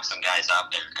really lock some guys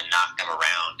up and knock them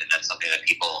around, and that's something that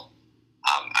people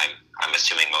I'm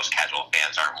assuming most casual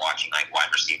fans aren't watching like wide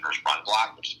receivers run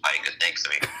block, which is probably a good thing.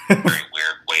 So very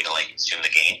weird way to like consume the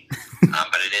game,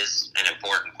 but it is an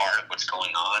important part of what's going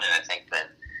on, and I think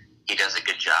that he does a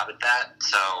good job at that.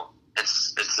 So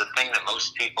it's the thing that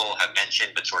most people have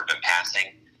mentioned, but sort of in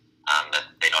passing, that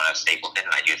they don't have Stapleton,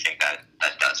 and I do think that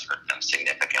does hurt them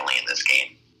significantly in this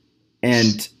game.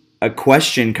 And a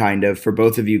question kind of for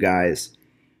both of you guys.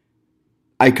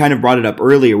 I kind of brought it up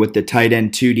earlier with the tight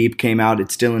end 2 deep came out.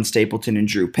 It's Dylan Stapleton and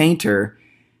Drew Painter,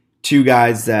 two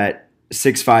guys that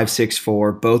 6'5",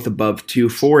 6'4", both above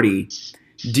 240.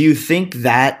 Do you think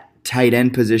that tight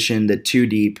end position, the 2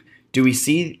 deep, do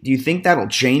you think that'll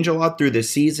change a lot through the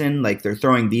season? Like they're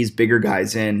throwing these bigger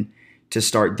guys in to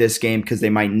start this game because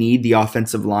they might need the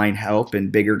offensive line help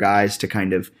and bigger guys to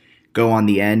kind of go on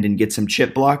the end and get some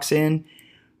chip blocks in?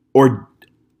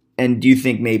 And do you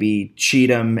think maybe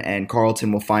Cheatham and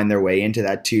Carlton will find their way into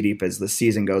that 2 deep as the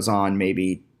season goes on,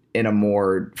 maybe in a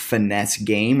more finesse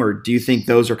game? Or do you think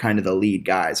those are kind of the lead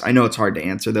guys? I know it's hard to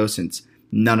answer, though, since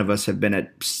none of us have been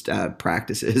at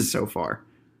practices so far.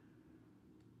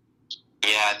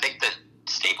 Yeah, I think that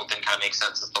Stapleton kind of makes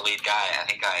sense as the lead guy. I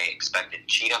think I expected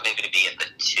Cheatham maybe to be at the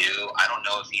 2. I don't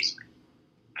know if he's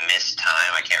missed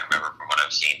time. I can't remember from what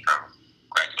I've seen from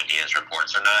Greg Media's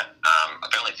reports or not.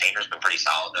 Apparently Painter's been pretty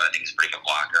solid, though. I think he's a pretty good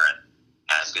blocker and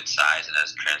has good size and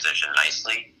has transitioned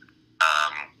nicely.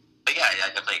 But yeah, I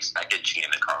definitely expected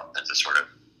Cheatham and Carlton to sort of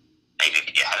maybe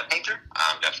be ahead of Painter.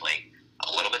 Definitely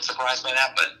a little bit surprised by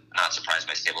that, but not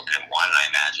surprised by Stapleton and 1. And I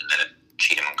imagine that if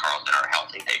Cheatham and Carlton are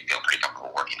healthy, they feel pretty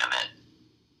comfortable working them in.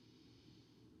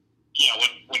 Yeah,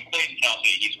 when Clayton's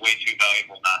healthy, he's way too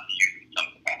valuable not to use in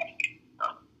some capacity. So.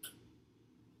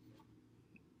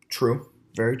 True.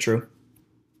 Very true.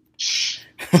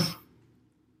 All right,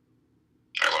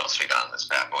 what else we got on this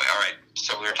bad boy? All right,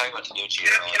 so we were talking about Danucci. Can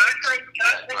I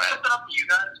say something up to you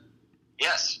guys?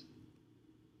 Yes.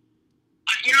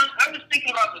 I was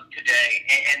thinking about this today,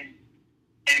 and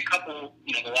a couple,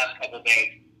 the last couple of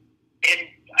days, and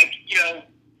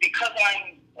because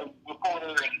I'm a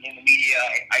reporter in the media,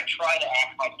 I try to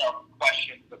ask myself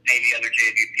questions that maybe other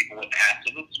JV people wouldn't ask.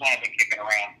 So this is one I've been kicking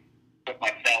around with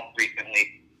myself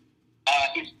recently.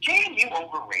 Is JMU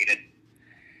overrated?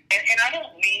 And I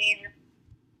don't mean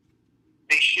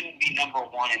they shouldn't be number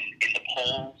one in the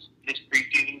polls this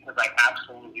preseason, because I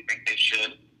absolutely think they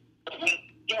should. But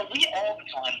we all the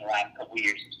time the last couple of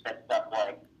years have said stuff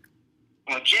like,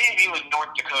 JMU and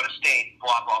North Dakota State,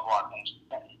 blah, blah, blah, things.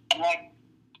 I'm like,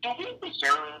 do we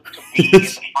deserve to be at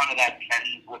the front of that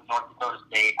sentence with North Dakota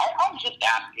State? I'm just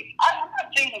asking. I'm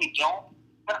not saying we don't,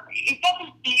 but it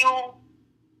doesn't feel,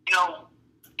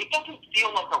 it doesn't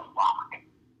feel like a rock.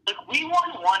 Like, we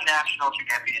won one national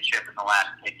championship in the last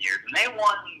 10 years, and they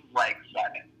won, like,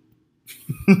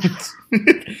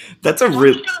 7. That's a I'm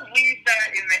really... just going to leave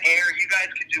that in the air. You guys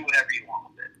can do whatever you want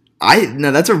with it.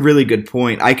 No, that's a really good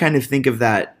point. I kind of think of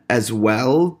that as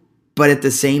well, but at the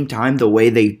same time, the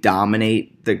way they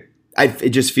dominate it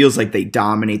just feels like they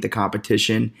dominate the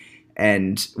competition,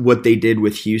 and what they did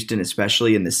with Houston,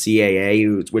 especially in the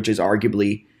CAA, which is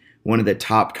arguably one of the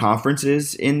top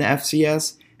conferences in the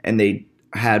FCS, and they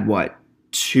had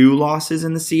 2 losses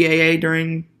in the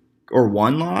CAA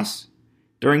one loss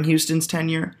during Houston's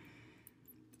tenure.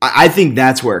 I think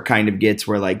that's where it kind of gets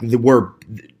where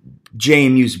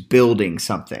JMU's building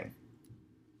something.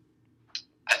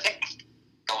 I think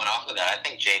going off of that, I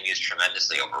think JMU's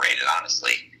tremendously overrated,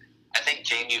 honestly. I think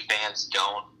JMU fans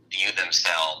don't view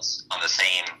themselves on the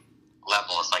same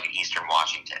level as like Eastern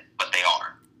Washington, but they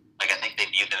are. Like, I think they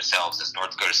view themselves as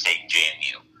North Dakota State and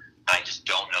JMU. And I just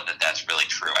don't know that that's really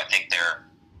true. I think they're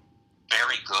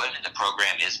very good, and the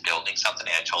program is building something.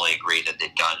 I totally agree that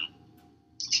they've done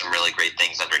some really great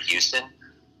things under Houston,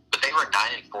 but they were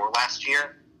 9-4 last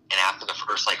year, and after the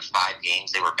first 5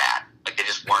 games, they were bad. Like, they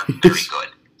just weren't very good.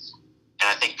 And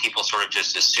I think people sort of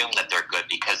just assume that they're good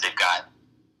because they've got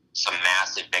some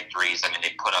massive victories. I mean,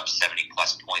 they put up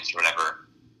 70-plus points or whatever,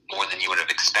 more than you would have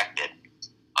expected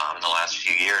in the last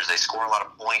few years. They score a lot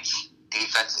of points.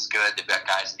 Defense is good. They've got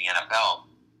guys in the NFL.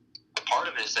 But part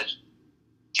of it is that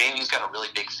JMU's got a really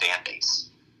big fan base.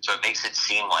 So it makes it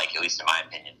seem like, at least in my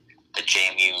opinion, that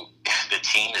JMU, the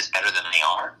team, is better than they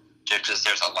are, just because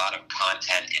there's a lot of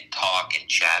content and talk and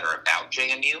chatter about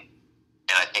JMU.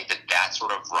 And I think that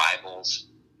sort of rivals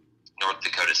North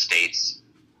Dakota State's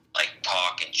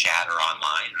talk and chatter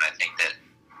online. And I think that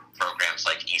programs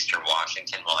like Eastern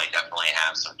Washington, while they definitely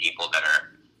have some people that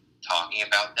are talking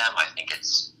about them, I think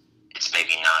it's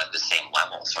maybe not at the same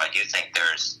level. So I do think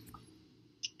there's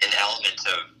an element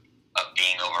of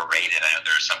being overrated. I know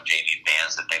there are some JMU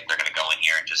fans that think they're going to go in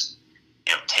here and just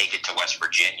take it to West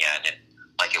Virginia and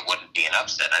it wouldn't be an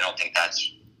upset. I don't think that's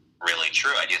really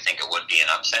true. I do think it would be an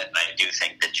upset, and I do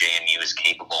think that JMU is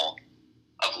capable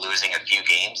of losing a few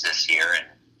games this year. And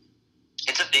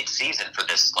it's a big season for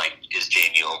this. Is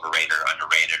JMU overrated or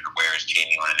underrated, or where is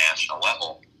JMU on a national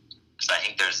level? Because I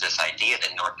think there's this idea that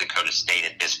North Dakota State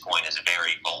at this point is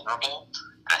very vulnerable.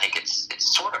 And I think it's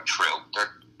sort of true.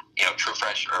 They're true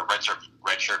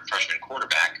redshirt freshman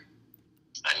quarterback,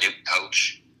 a new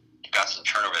coach. You've got some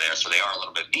turnover there, so they are a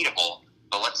little bit beatable.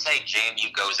 But let's say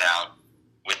JMU goes out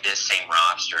with this same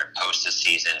roster and posts a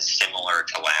season similar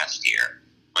to last year,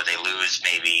 where they lose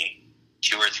maybe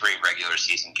 2 or 3 regular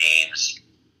season games,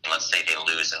 and let's say they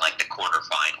lose in the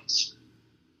quarterfinals.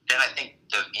 Then I think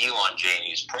the view on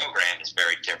JMU's program is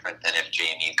very different than if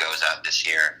JMU goes out this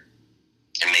year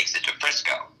and makes it to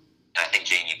Frisco. And I think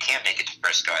JMU can't make it to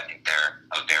Frisco. I think they're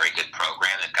a very good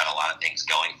program. They've got a lot of things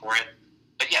going for it.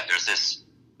 But yeah, there's this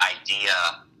idea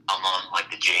among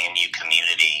the JMU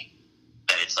community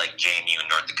that it's like JMU and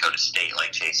North Dakota State,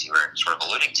 like Chase, you were sort of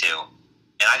alluding to.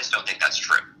 And I just don't think that's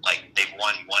true. They've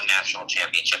won one national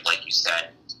championship, like you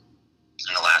said,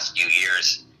 in the last few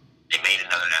years. They made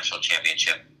another national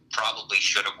championship. Probably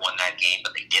should have won that game,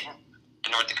 but they didn't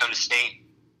in North Dakota State.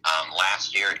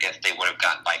 Last year, if they would have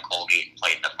gotten by Colgate and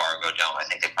played in the Fargo Dome, I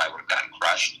think they probably would have gotten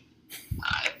crushed.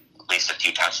 At least a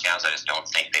few touchdowns. I just don't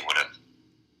think they would have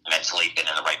mentally been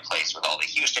in the right place with all the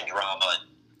Houston drama and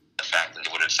the fact that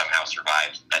they would have somehow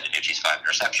survived Bendinucci's 5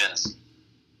 interceptions.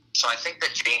 So I think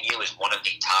that JMU is one of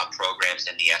the top programs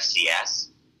in the FCS,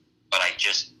 but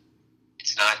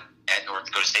it's not at North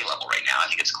Dakota State level right now. I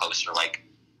think it's closer to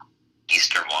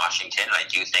Eastern Washington. I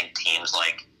do think teams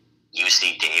like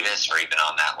UC Davis are even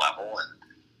on that level. And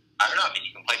I don't know. I mean,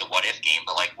 you can play the what-if game,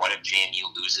 but what if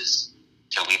JMU loses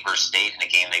to Weber State in a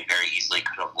game they very easily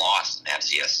could have lost in the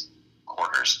FCS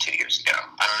quarters 2 years ago?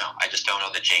 I don't know. I just don't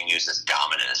know that JMU is as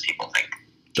dominant as people think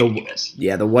JMU is.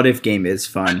 Yeah, the what-if game is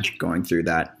fun going through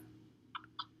that.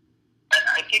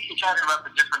 I think you're talking about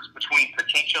the difference between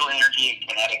potential energy and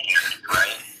kinetic energy,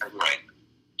 right? Right.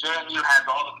 JMU has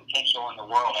all the potential in the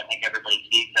world. I think everybody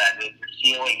sees that. The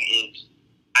ceiling is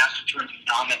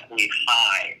astronomically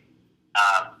high.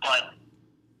 But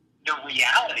the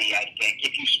reality, I think,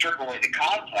 if you strip away the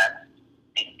context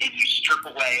and you strip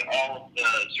away all of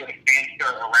the sort of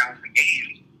fanfare around the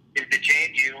games, is that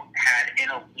JMU had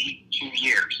an elite 2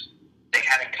 years. They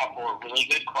had had a couple of really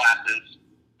good classes.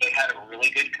 They had a really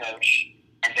good coach,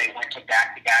 and they went to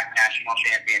back-to-back national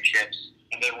championships,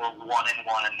 and they were 1-1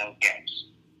 in those games.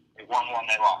 They won one,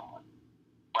 they lost one.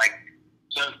 Like,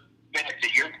 so, Bennett, to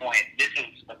your point, this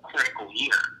is a critical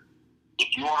year.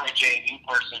 If you're a JMU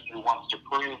person who wants to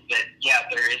prove that, yeah,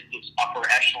 there is this upper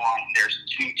echelon, there's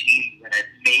 2 teams in it,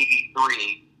 maybe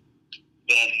 3,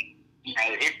 then, you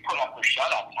know, it's put up or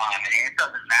shut up time. And it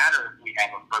doesn't matter if we have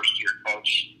a first-year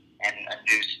coach and a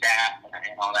new staff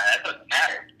and all that. That doesn't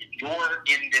matter. If you're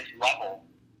in this level,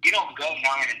 you don't go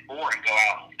 9-4 and go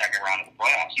out in the second round of the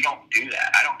playoffs. You don't do that.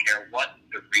 I don't care what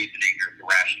the reasoning or the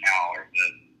rationale or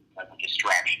the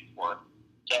distractions were.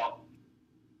 So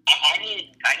I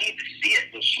need to see it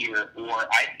this year, or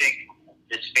I think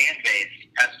this fan base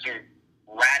has to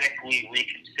radically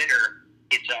reconsider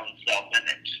its own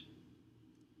self-image.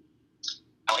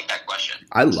 I like that question.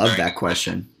 I love that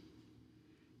question.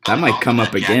 That might come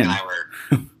up again.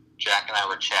 Jack and I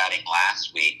were chatting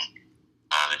last week,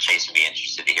 and Chase would be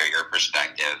interested to hear your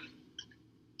perspective.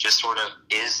 Just sort of,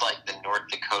 is like the North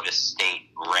Dakota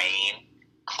State reign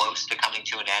close to coming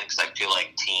to an end? Because I feel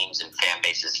like teams and fan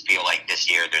bases feel like this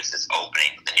year there's this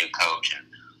opening with a new coach and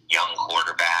young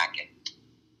quarterback, and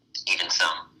even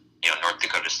some, North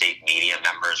Dakota State media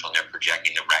members, when they're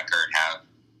projecting the record, have,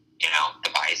 the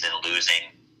Bison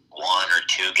losing 1 or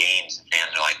 2 games, and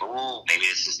fans are like, ooh, maybe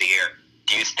this is the year.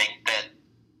 Do you think that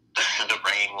the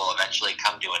reign will eventually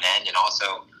come to an end? And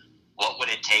also, what would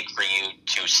it take for you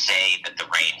to say that the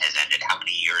reign has ended? How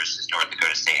many years does North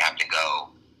Dakota State have to go,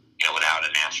 without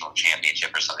a national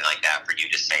championship or something like that for you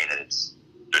to say that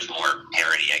there's more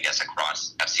parity, I guess,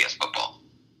 across FCS football?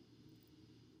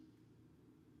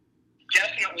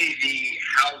 Definitely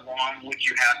how long would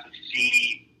you have to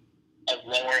see a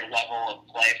lower level of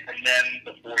play from them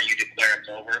before you declare it's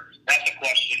over? That's a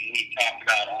question we talked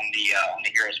about on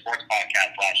the Hero Sports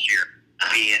podcast last year,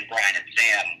 me and Brian and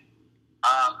Sam.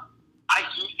 I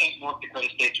do think North Dakota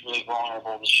State's really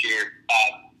vulnerable this year,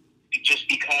 just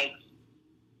because,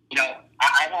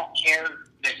 I don't care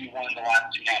that you won the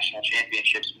last 2 national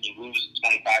championships when you lose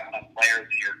 25 players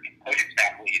and your coaching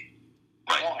staff leaves.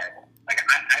 You're vulnerable. Like,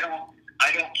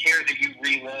 I don't care that you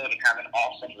reload and have an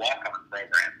awesome walk-on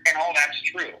program. And all that's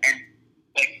true. And,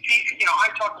 I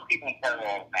talk to people in Fargo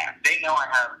all the time. They know I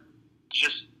have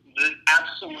just the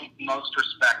absolute most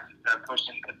respect that a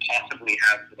person could possibly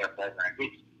have for their program.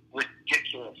 It's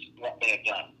ridiculous what they have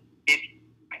done. It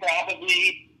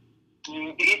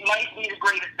might be the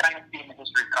greatest dynasty in the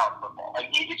history of college football.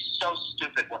 It's so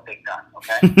stupid what they've done,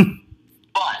 okay?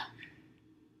 But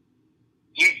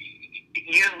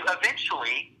you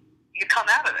eventually come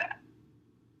out of that.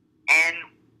 And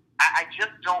I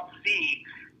just don't see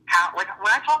how, when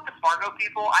I talk to Fargo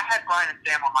people, I had Brian and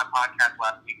Sam on my podcast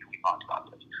last week and we talked about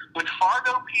this. When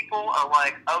Fargo people are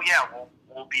like, oh yeah,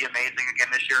 we'll be amazing again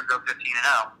this year and go 15-0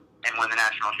 and win the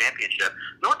national championship,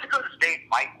 North Dakota State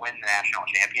might win the national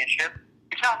championship.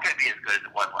 It's not going to be as good as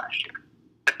it was last year.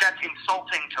 But that's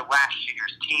insulting to last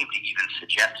year's team to even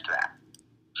suggest that.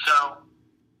 So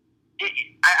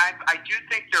I do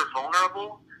think they're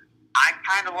vulnerable. I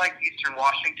kind of like Eastern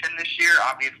Washington this year.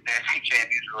 Obviously, I think JMU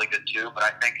is really good too, but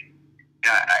I think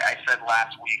I said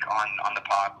last week on the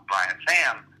pod with Brian and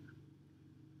Sam,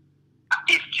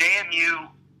 if JMU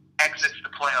exits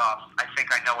the playoffs, I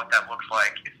think I know what that looks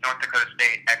like. If North Dakota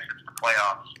State exits the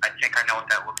playoffs, I think I know what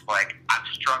that looks like. I'm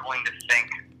struggling to think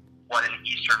what an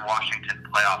Eastern Washington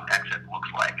playoff exit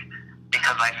looks like,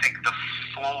 because I think the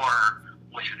floor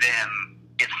with them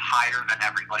is higher than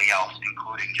everybody else,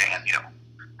 including JMU.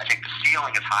 I think the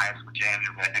ceiling is highest with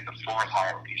JMU, but I think the floor is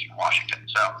higher with Eastern Washington.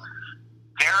 So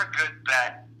they're a good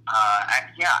bet.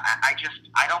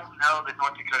 I don't know that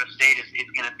North Dakota State is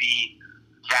going to be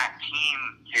that team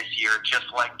this year, just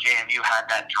like JMU had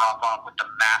that drop off with the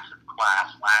massive class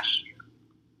last year.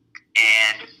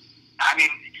 And I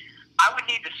would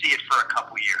need to see it for a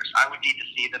couple years. I would need to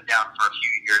see them down for a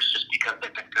few years just because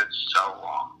they've been good so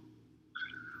long.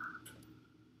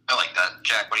 I like that.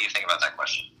 Jack, what do you think about that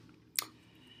question?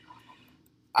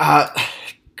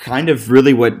 Kind of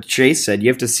really what Chase said. You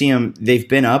have to see them. They've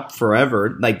been up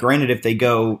forever. Like, granted, if they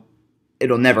go,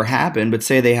 it'll never happen. But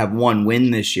say they have 1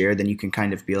 win this year, then you can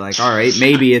kind of be like, all right,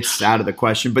 maybe it's out of the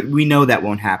question. But we know that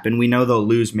won't happen. We know they'll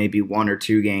lose maybe 1 or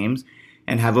 2 games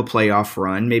and have a playoff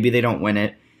run. Maybe they don't win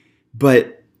it.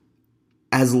 But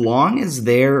as long as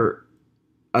they're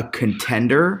a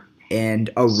contender and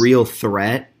a real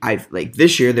threat,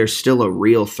 this year they're still a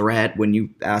real threat. When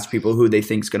you ask people who they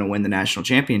think is going to win the national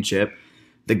championship,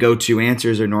 the go-to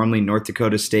answers are normally North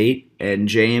Dakota State and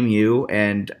JMU,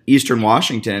 and Eastern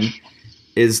Washington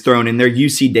is thrown in there.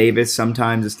 UC Davis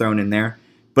sometimes is thrown in there.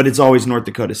 but it's always North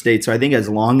Dakota State. So I think as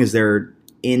long as they're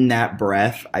in that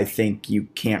breath, I think you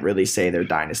can't really say their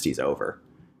dynasty's over.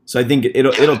 So I think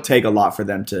it'll take a lot for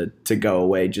them to go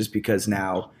away, just because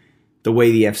now the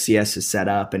way the FCS is set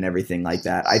up and everything like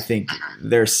that, I think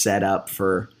they're set up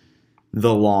for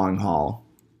the long haul.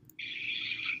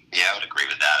 Yeah, I would agree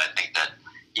with that. I think that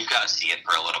you've got to see it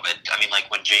for a little bit. I mean,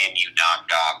 like when JMU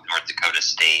knocked off North Dakota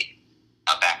State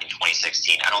back in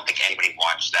 2016, I don't think anybody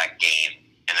watched that game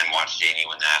and then watched JMU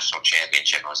win the national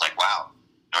championship and was like, wow,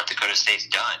 North Dakota State's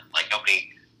done. Like, nobody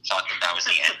thought that was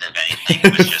the end of anything.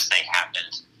 It was just they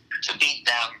happened to beat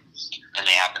them, and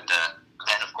they happened to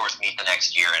then, of course, meet the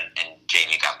next year, and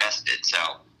JMU got bested. So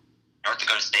North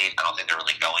Dakota State, I don't think they're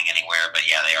really going anywhere, but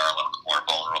yeah, they are a little bit more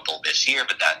vulnerable this year,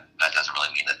 but that doesn't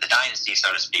really mean that the dynasty,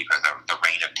 so to speak, or the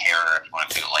reign of terror, if you want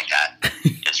to do it like that,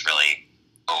 is really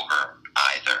over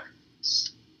either.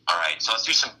 All right, so let's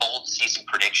do some bold season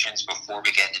predictions before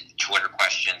we get into Twitter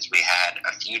questions. We had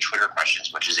a few Twitter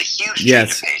questions, which is a huge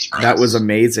change of pace for us. That was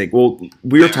amazing. Well,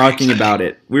 we were talking about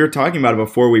it. We were talking about it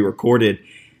before we recorded,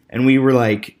 and we were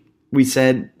like, we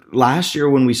said last year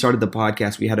when we started the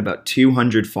podcast, we had about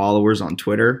 200 followers on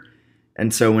Twitter,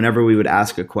 and so whenever we would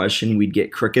ask a question, we'd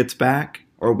get crickets back,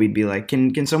 or we'd be like,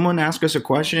 can someone ask us a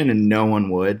question? And no one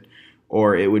would.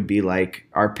 Or it would be like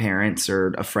our parents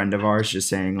or a friend of ours just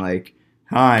saying like,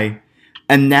 hi.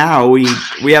 And now we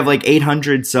have like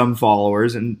 800 some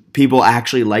followers, and people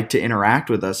actually like to interact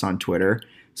with us on Twitter.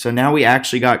 So now we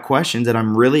actually got questions that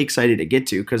I'm really excited to get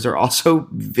to, because they're also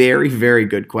very, very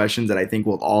good questions that I think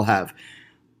we'll all have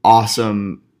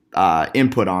awesome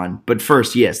input on. But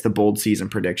first, yes, the bold season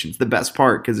predictions. The best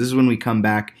part, because this is when we come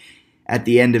back at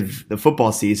the end of the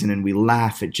football season and we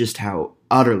laugh at just how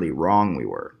utterly wrong we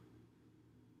were.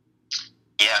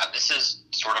 Yeah, this is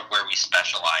sort of where we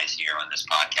specialize here on this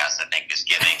podcast, I think, is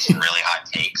giving some really hot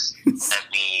takes that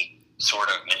we sort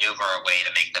of maneuver our way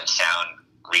to make them sound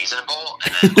reasonable,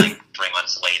 and then like 3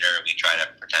 months later we try to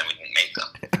pretend we can make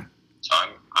them. So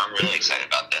I'm really excited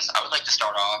about this. I would like to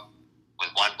start off with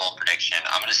one bold prediction.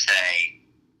 I'm going to say,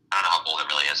 I don't know how bold it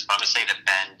really is, but I'm going to say that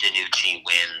Ben DiNucci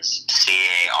wins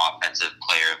CAA Offensive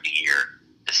Player of the Year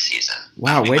this season.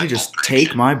 Wow, way to just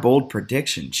take my bold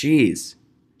prediction. Jeez.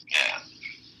 Yeah.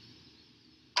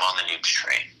 I'm on the noobs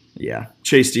train. Yeah.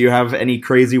 Chase, do you have any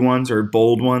crazy ones, or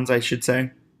bold ones, I should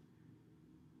say?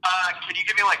 Can you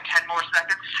give me like 10 more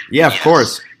seconds? Yeah, of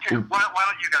course. Why don't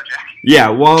you go, Jack? Yeah,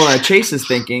 while Chase is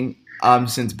thinking,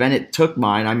 since Bennett took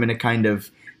mine, I'm going to kind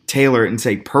of tailor it and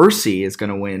say Percy is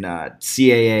going to win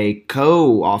CAA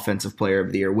Co-Offensive Player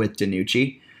of the Year with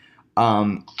DiNucci.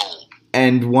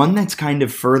 And one that's kind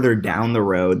of further down the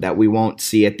road that we won't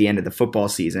see at the end of the football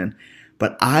season,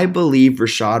 but I believe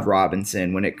Rashad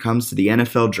Robinson, when it comes to the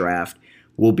NFL draft,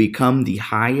 will become the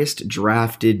highest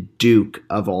drafted Duke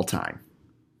of all time.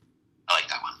 I like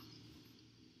that one.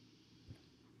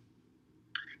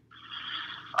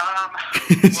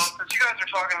 Well, since you guys are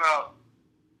talking about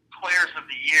players of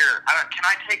the year, can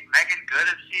I take Megan Good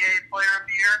as CAA Player of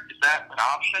the Year? Is that an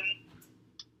option?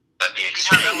 That'd be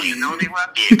extremely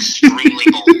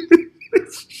bold.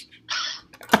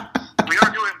 We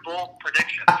are doing bold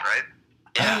predictions, right?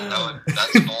 Yeah,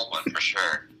 that's a bold one for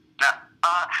sure. Now,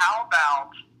 how about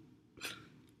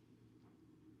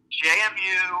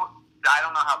JMU? I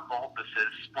don't know how bold this is.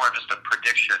 It's more just a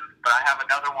prediction, but I have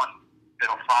another one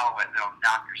that'll follow it. That'll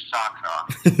knock your socks off.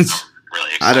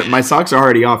 Really excited. My socks are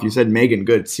already off. You said Megan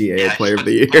Good, CAA Player of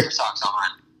the Year. Put your socks on.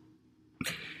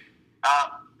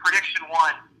 Prediction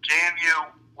 1, JMU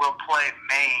will play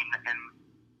Maine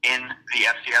in the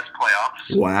FCS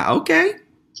playoffs. Wow, okay.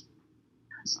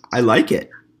 I like it.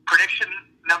 Prediction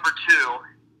number 2,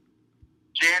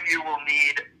 JMU will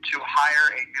need to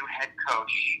hire a new head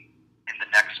coach in the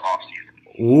next offseason.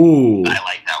 Ooh. I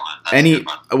like that one. That's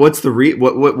a good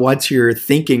one. What's your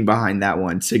thinking behind that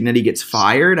one? Signetti gets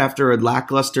fired after a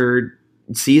lackluster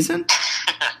season?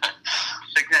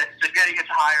 Signetti gets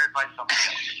hired by somebody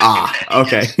else.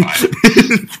 Okay.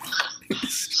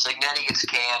 Signetti gets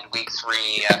canned week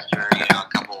 3 after a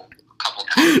couple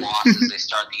losses. They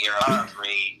start the year out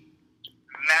 3.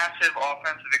 Massive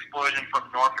offensive explosion from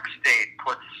Norfolk State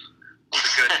puts the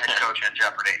good head coach in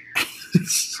jeopardy.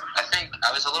 I think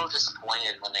I was a little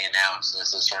disappointed when they announced, and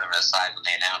this is sort of an aside, when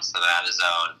they announced the Nevada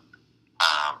Zone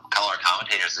color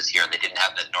commentators this year, and they didn't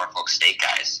have the Norfolk State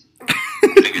guys.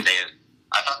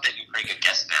 I thought they'd be pretty good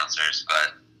guest announcers,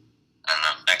 but I don't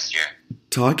know, next year.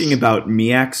 Talking about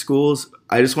MEAC schools,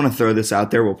 I just want to throw this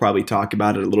out there. We'll probably talk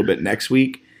about it a little bit next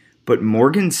week, but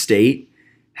Morgan State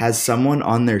has someone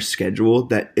on their schedule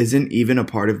that isn't even a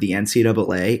part of the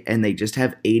NCAA, and they just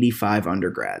have 85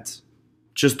 undergrads.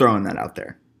 Just throwing that out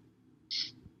there.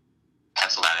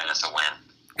 That's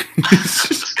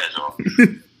the schedule.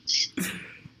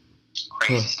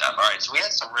 Crazy stuff. All right, so we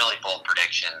had some really bold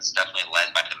predictions, definitely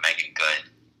led by the Megan Good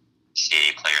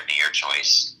CAA Player of the Year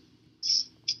choice.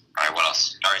 All right, what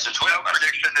else? All right, so Twitter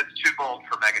prediction that's too bold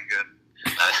for Megan Good.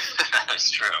 That is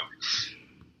true.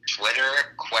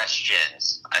 Twitter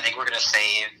questions. I think we're going to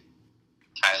save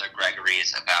Tyler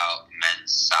Gregory's about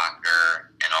men's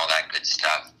soccer and all that good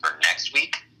stuff for next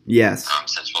week. Yes.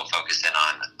 Since we'll focus in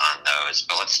on those.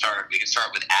 But let's start. We can start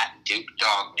with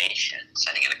 @DukeDogNation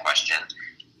sending in a question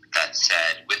that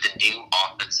said, with the new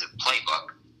offensive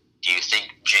playbook, do you think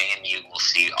JMU will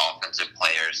see offensive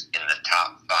players in the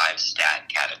top 5 stat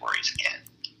categories again?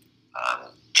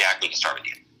 Jack, we can start with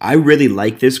you. I really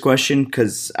like this question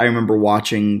because I remember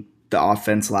watching the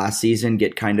offense last season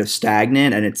get kind of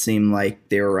stagnant, and it seemed like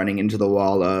they were running into the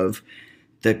wall of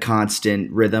the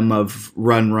constant rhythm of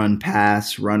run,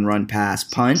 pass,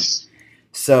 punt.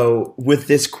 So with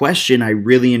this question, I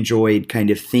really enjoyed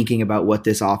kind of thinking about what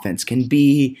this offense can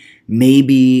be.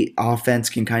 Maybe offense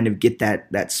can kind of get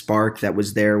that spark that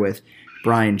was there with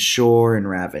Brian Shore and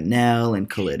Ravenel and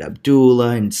Khalid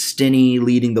Abdullah and Stinney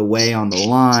leading the way on the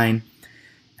line.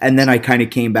 And then I kind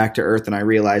of came back to earth and I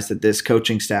realized that this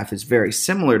coaching staff is very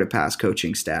similar to past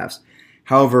coaching staffs.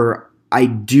 However, I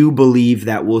do believe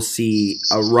that we'll see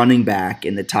a running back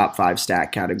in the top 5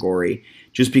 stat category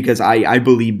just because I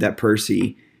believe that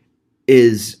Percy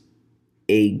is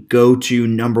a go-to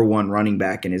number 1 running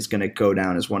back and is going to go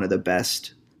down as one of the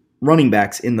best running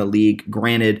backs in the league.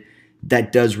 Granted,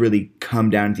 that does really come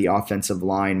down to the offensive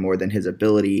line more than his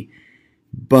ability.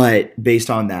 But based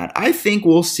on that, I think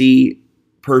we'll see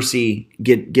Percy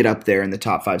get up there in the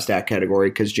top 5 stat category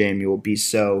because JMU will be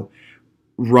so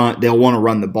they'll want to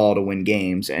run the ball to win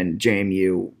games, and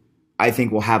JMU, I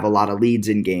think, will have a lot of leads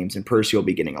in games, and Percy will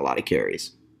be getting a lot of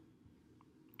carries.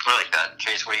 I like that.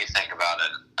 Chase, what do you think about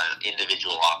an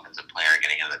individual offensive player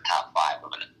getting into the top 5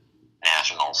 of a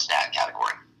national stat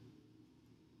category?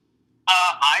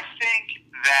 I think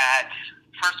that,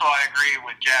 first of all, I agree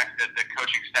with Jack that the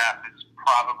coaching staff is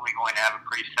probably going to have a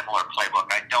pretty similar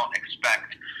playbook. I don't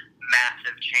expect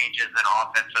massive changes in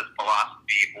offensive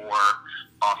philosophy or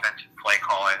offensive play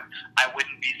calling. I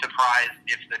wouldn't be surprised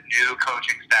if the new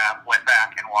coaching staff went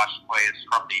back and watched plays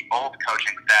from the old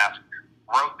coaching staff,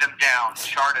 wrote them down,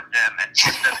 charted them, and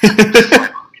put them in the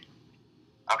playbook.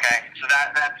 Okay? So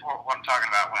that's what I'm talking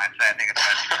about when I say I think it's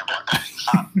very similar.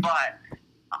 But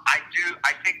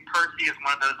I think Percy is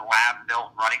one of those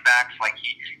lab-built running backs. Like,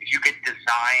 if you could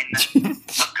design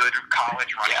a good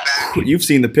college running back, you've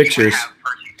seen the pictures. You would have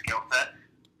Percy's skill set.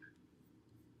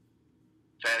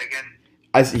 Say it again.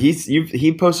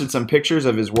 He posted some pictures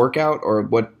of his workout or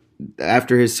what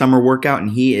after his summer workout,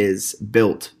 and he is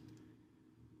built.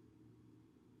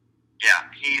 Yeah,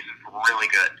 he's really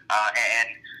good, and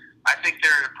I think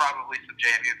there are probably some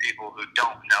JMU people who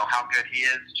don't know how good he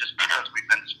is just because we've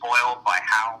been spoiled by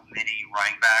how many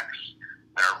running backs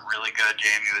that are really good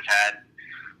JMU has had,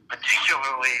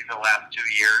 particularly the last 2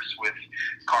 years with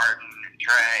Carton and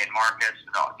Trey and Marcus.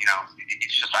 And all,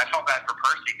 it's just I felt bad for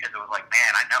Percy because it was like,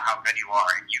 man, I know how good you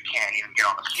are, and you can't even get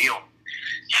on the field.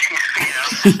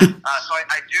 So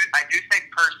I do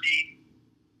think Percy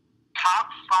top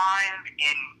 5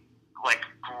 in like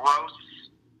gross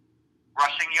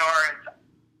rushing yards.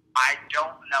 I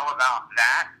don't know about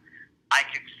that. I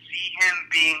could see him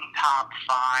being top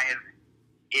 5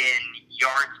 in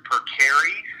yards per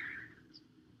carry.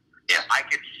 Yeah. I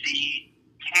could see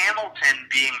Hamilton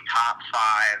being top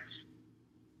 5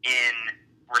 in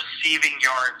receiving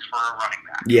yards for a running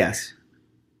back. Yes.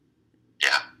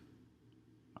 Yeah.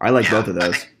 I like both of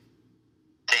those. I think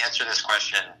to answer this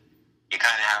question, you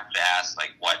kind of have to ask,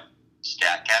 like, what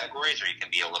stat categories, or you can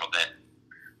be a little bit,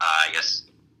 I guess,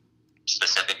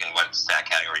 specific in what stat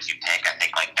categories you pick. I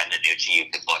think, like, Ben DiNucci, you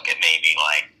could look at maybe,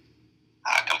 like,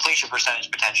 completion percentage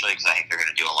potentially, because I think they're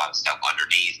going to do a lot of stuff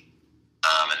underneath.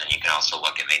 And then you can also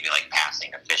look at maybe, like,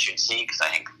 passing efficiency, because I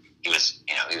think he was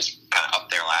kind of up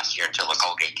there last year until the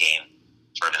Colgate game,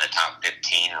 sort of in the top 15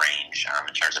 range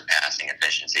in terms of passing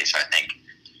efficiency. So I think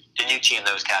DiNucci in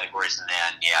those categories, and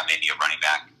then, maybe a running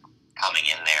back coming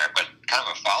in there. But kind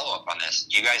of a follow-up on this,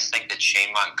 do you guys think that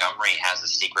Shane Montgomery has a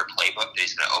secret playbook that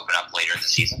he's going to open up later in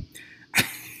the season?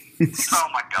 Oh,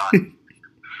 my God.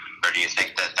 Or do you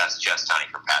think that that's just Donnie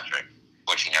Kirkpatrick,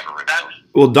 which he never revealed?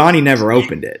 Well, Donnie never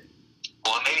opened it.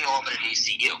 Well, maybe he'll open it to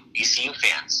ECU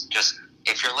fans. Just,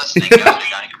 if you're listening, know that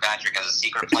Donnie Kirkpatrick has a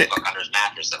secret playbook under his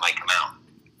mattress that might come out.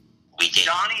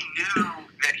 Donnie knew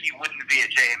that he wouldn't be at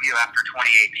JMU after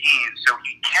 2018, so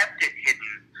he kept it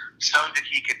hidden so that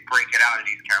he could break it out at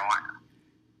East Carolina.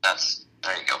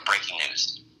 There you go, breaking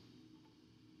news.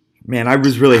 Man, I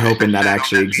was really hoping that I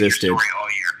actually don't have to hear existed. your story all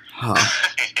year. Huh.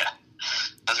 Yeah.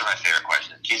 Those are my favorite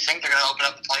questions. Do you think they're going to open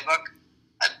up the playbook?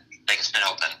 I think it's been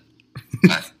open.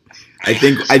 But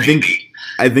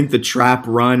I think the trap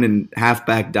run and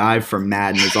halfback dive from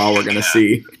Madden is all we're gonna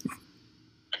see.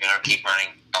 We're going to keep running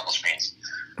double screens.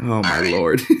 Oh my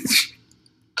lord.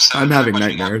 So I'm having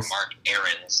question we got nightmares. from Mark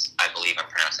Aarons, I believe I'm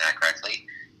pronouncing that correctly.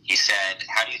 He said,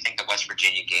 how do you think the West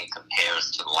Virginia game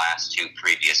compares to the last two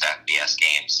previous FBS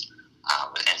games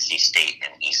with NC State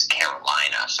and East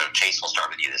Carolina? So, Chase, we'll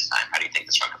start with you this time. How do you think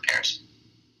this one compares?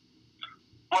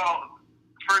 Well,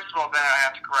 first of all, Ben, I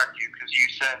have to correct you because you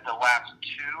said the last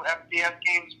two FBS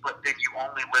games, but then you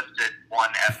only listed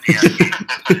one FBS game.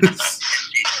 NC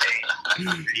State.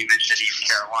 You mentioned East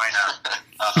Carolina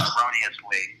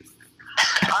erroneously.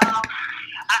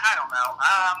 I don't know.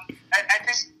 I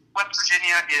think West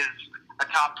Virginia is a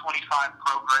top 25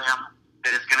 program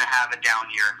that is going to have a down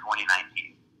year in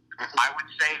 2019. I would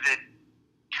say that,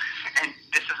 and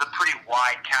this is a pretty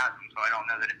wide chasm, so I don't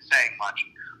know that it's saying much,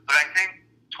 but I think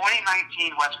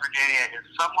 2019 West Virginia is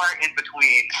somewhere in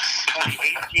between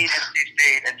 2018 NC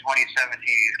State and 2017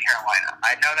 East Carolina.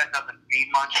 I know that doesn't mean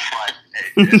much, but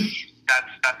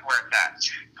that's where it's at.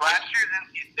 Last year's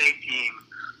NC State team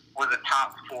was a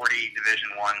top 40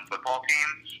 Division I football team,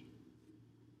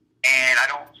 and I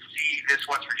don't see this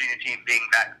West Virginia team being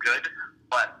that good,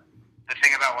 but the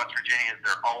thing about West Virginia is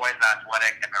they're always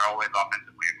athletic and they're always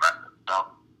offensively aggressive. So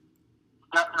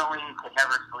definitely you could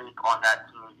never sleep on that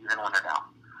team even when they're down.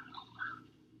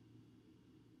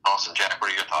 Awesome, Jack.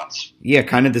 What are your thoughts? Yeah,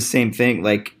 kind of the same thing.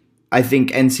 Like, I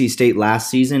think NC State last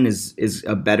season is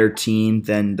a better team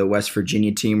than the West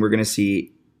Virginia team we're going to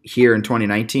see here in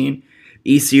 2019.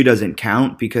 ECU doesn't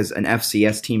count because an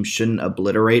FCS team shouldn't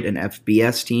obliterate an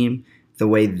FBS team the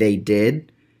way they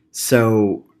did.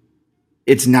 So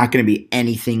it's not going to be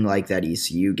anything like that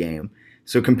ECU game.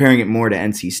 So comparing it more to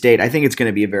NC State, I think it's going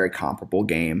to be a very comparable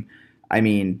game.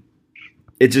 Yeah,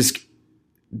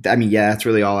 that's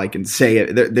really all I can say.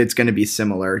 It's going to be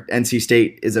similar. NC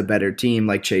State is a better team,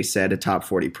 like Chase said, a top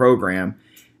 40 program.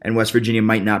 And West Virginia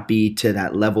might not be to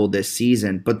that level this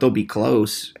season, but they'll be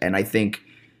close. And I think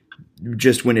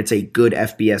just when it's a good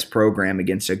FBS program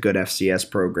against a good FCS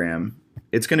program,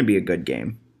 it's going to be a good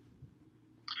game.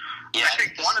 Yeah, I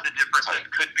think one of the differences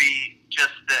could be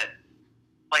just that,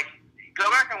 like, go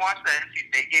back and watch the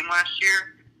NC State game last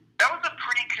year. That was a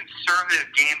pretty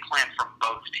conservative game plan from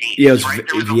both teams. Yeah, it was, right?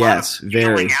 There was a yes, lot of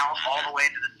very. peeling out all the way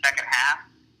to the second half.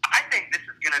 I think this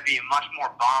is going to be a much more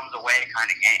bombs away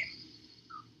kind of game.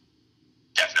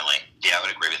 Definitely. Yeah, I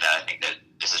would agree with that. I think that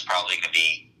this is probably going to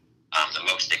be the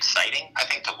most exciting, I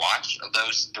think, to watch of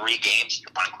those three games. If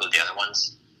you want to include the other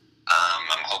ones.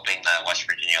 I'm hoping the West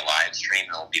Virginia live stream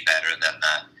will be better than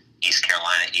the East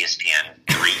Carolina ESPN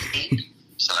 3 feed.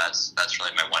 So that's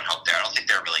really my one hope there. I don't think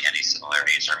there are really any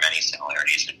similarities or many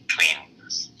similarities between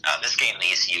this game and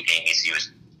the ECU game. ECU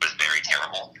was very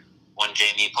terrible when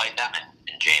JMU played them,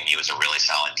 and JMU was a really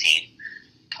solid team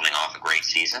coming off a great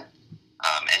season.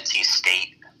 NC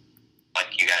State,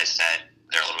 like you guys said,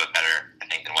 they're a little bit better, I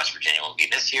think, than West Virginia will be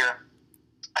this year.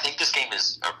 I think this game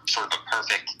is sort of a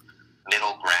perfect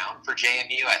middle ground for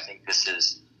JMU. I think this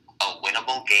is a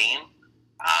winnable game.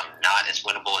 Not as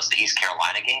winnable as the East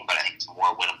Carolina game, but I think it's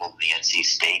more winnable than the NC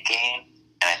State game.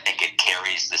 And I think it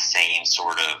carries the same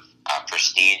sort of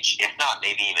prestige, if not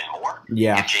maybe even more,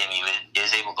 if JMU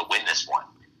is able to win this one.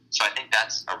 So I think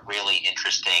that's a really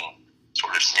interesting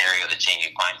sort of scenario that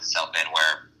JMU finds itself in,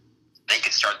 where they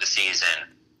could start the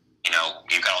season,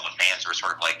 you've got all the fans who are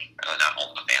sort of like, not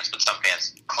all the fans, but some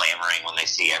fans clamoring when they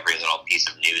see every little piece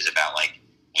of news about like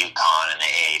UConn and the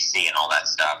AAC and all that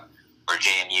stuff, where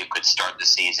JMU could start the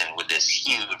season with this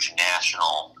huge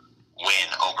national win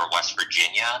over West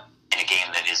Virginia in a game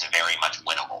that is very much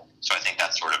winnable. So I think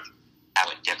that's sort of how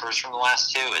it differs from the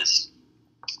last two. Is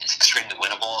it's extremely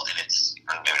winnable, and it's,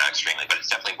 or maybe not extremely, but it's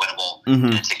definitely winnable,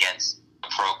 and it's against a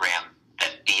program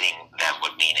that beating them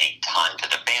would mean a ton to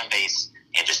the fan base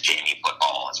and just JMU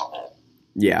football as a whole.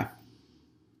 Yeah.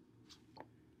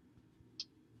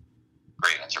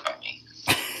 Great answer by me.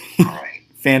 All right.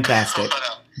 Fantastic.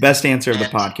 Best answer of the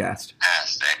podcast.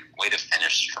 Fantastic. Way to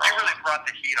finish strong. You really brought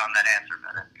the heat on that answer,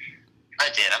 Bennett. I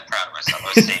did. I'm proud of myself.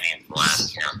 I was saving it for the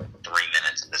last 3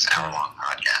 minutes of this hour-long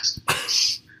podcast.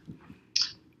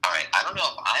 All right. I don't know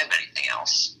if I have anything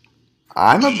else. Do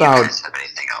you guys have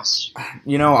anything else?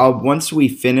 Once we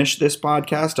finish this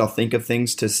podcast, I'll think of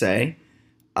things to say.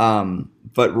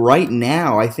 But right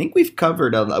now, I think we've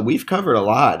covered a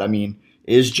lot. I mean,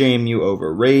 is JMU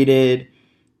overrated?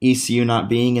 ECU not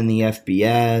being in the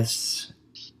FBS?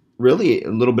 Really, a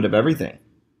little bit of everything.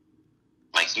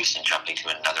 Mike Houston jumping to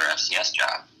another FCS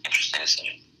job. Interesting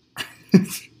decision.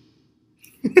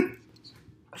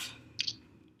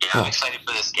 Yeah, I'm excited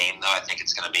for this game, though. I think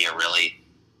it's going to be a really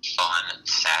fun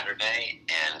Saturday.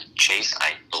 And Chase,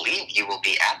 I believe you will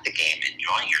be at the game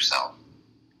enjoying yourself.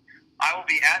 I will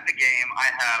be at the game. I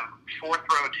have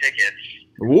fourth-row tickets.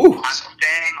 Ooh. I'm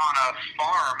staying on a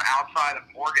farm outside of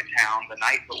Morgantown the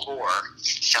night before.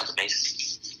 Sounds amazing.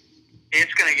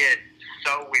 It's going to get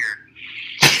so weird.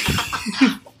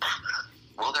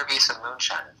 Will there be some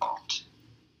moonshine involved?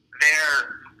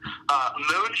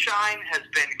 Moonshine has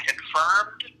been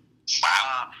confirmed.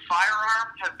 Wow.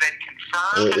 Firearms have been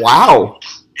confirmed. Wow.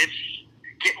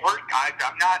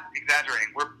 I'm not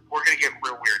exaggerating. We're going to get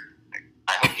real weird.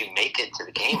 I hope you make it to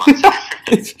the game on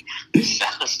Saturday.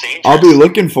 Sounds dangerous. I'll be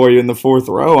looking for you in the fourth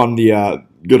row on the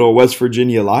good old West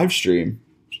Virginia live stream.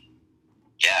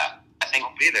 Yeah, I think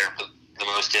I'll be there. The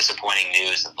most disappointing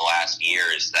news of the last year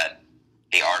is that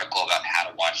the article about how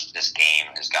to watch this game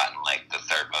has gotten like the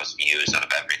third most views out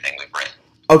of everything we've written.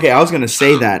 Okay, I was going to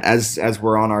say that as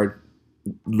we're on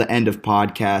the end of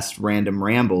podcast random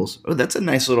rambles. Oh, that's a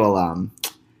nice little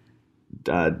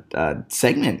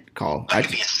segment call. That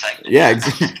could be a segment. Yeah.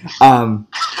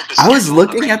 I was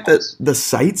looking at the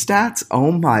site stats.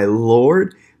 Oh my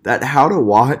Lord, that how to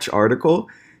watch article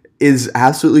is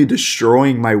absolutely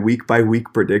destroying my week by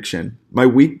week prediction. My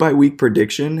week by week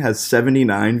prediction has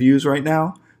 79 views right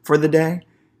now for the day.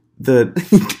 The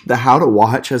how to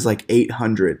watch has like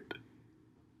 800.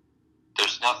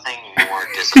 There's nothing more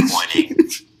disappointing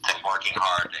than working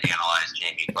hard to analyze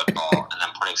JV football and then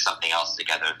putting something else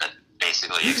together that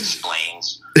basically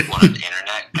explains what an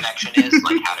internet connection is,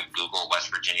 like how to Google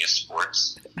West Virginia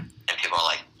sports, and people are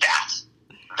like,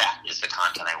 that is the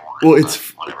content I want. Well,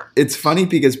 whatever. It's funny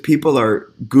because people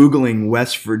are Googling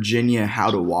West Virginia how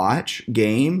to watch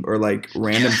game or like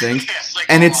random things, like,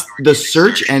 and it's the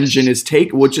search engine is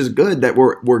which is good that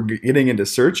we're getting into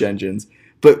search engines.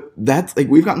 But that's like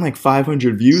we've gotten like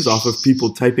 500 views off of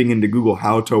people typing into Google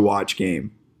how to watch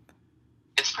game.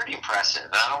 It's pretty impressive.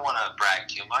 I don't want to brag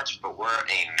too much, but we're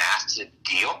a massive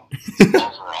deal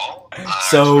overall.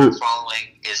 So our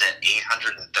following is at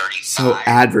 835. So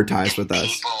advertise with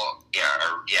us. People,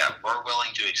 we're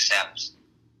willing to accept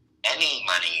any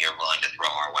money you're willing to throw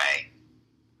our way.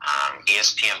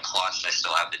 ESPN Plus, I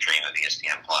still have the dream of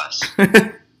ESPN Plus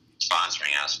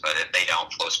sponsoring us, but if they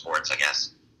don't, Flow Sports, I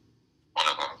guess. One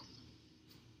of them.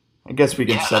 I guess we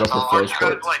can set up with Flow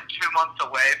Sports. Like 2 months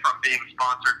away from being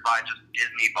sponsored by just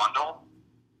Disney Bundle.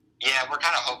 Yeah, we're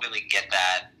kind of hoping we can get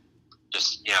that.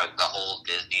 Just the whole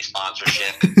Disney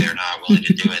sponsorship. If they're not willing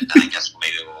to do it, then I guess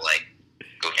maybe we'll like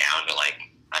go down to like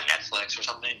a Netflix or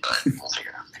something. But we'll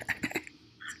figure it out.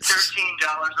 $13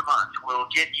 a month will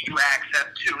get you access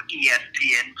to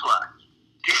ESPN Plus,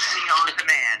 Disney On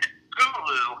Demand,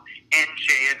 Hulu, and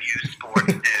JMU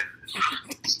Sports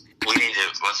News.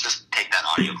 Let's just take that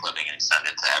audio clipping and send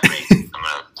it to I'm going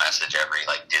to message every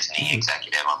Disney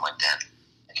executive on LinkedIn.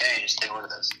 Okay, just take a look at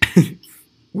this.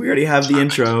 We already have the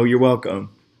intro. You're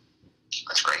welcome.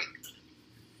 That's great.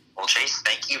 Well, Chase,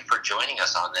 thank you for joining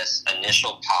us on this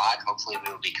initial pod. Hopefully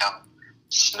we will become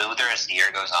smoother as the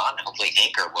year goes on. Hopefully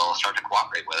Anchor will start to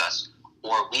cooperate with us,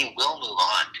 or we will move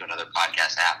on to another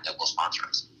podcast app that will sponsor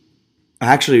us.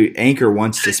 Actually, Anchor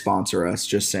wants to sponsor us,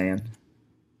 just saying.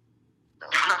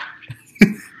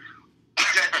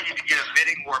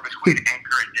 Between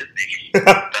Anchor and Disney.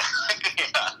 Yeah.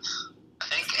 I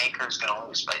think Anchor's going to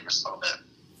always fight this a little bit.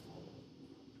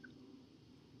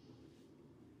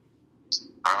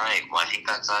 All right. Well, I think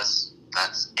that's us.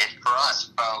 That's it for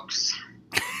us, folks.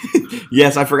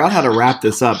 Yes, I forgot how to wrap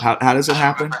this up. How does it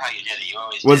happen? I remember how you did it. You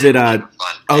always Was did it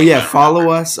oh yeah,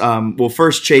 follow us. Well,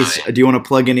 first, Chase, do you want to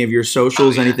plug any of your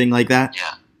socials, anything like that?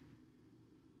 Yeah.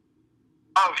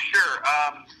 Oh, sure.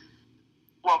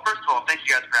 Well, first of all, thank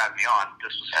you guys for having me on.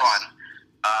 This was fun.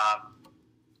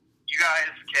 You guys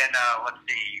can,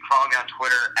 follow me on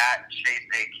Twitter at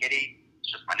ChaseAKitty.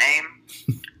 It's just my name,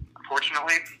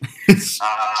 unfortunately.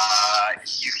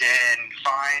 You can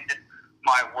find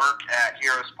my work at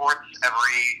Hero Sports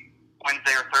every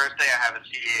Wednesday or Thursday. I have a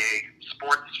CAA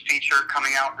sports feature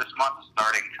coming out this month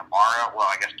starting tomorrow. Well,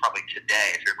 I guess probably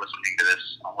today if you're listening to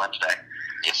this on Wednesday.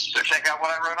 Yes. So check out what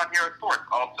I wrote on Hero Sports.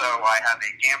 Also, I have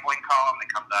a gambling column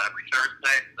that comes out every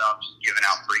Thursday. So I'm just giving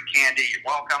out free candy. You're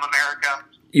welcome, America.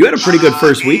 You had a pretty good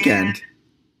first weekend.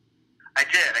 I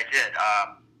did.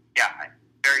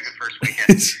 Very good first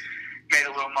weekend. Made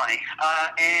a little money.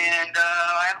 And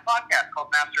I have a podcast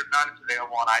called Master of None. It's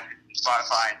available on iTunes and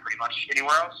Spotify and pretty much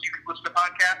anywhere else you can listen to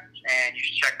podcasts. And you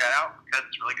should check that out because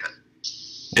it's really good.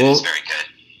 It is very good.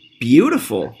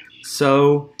 Beautiful.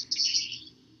 So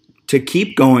to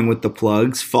keep going with the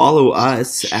plugs, follow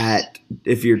us at,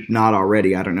 if you're not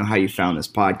already, I don't know how you found this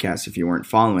podcast if you weren't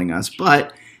following us,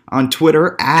 but on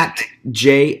Twitter at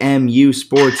JMU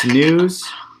Sports News.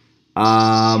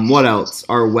 What else?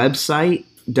 Our website,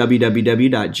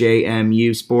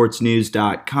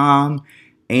 www.jmusportsnews.com,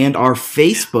 and our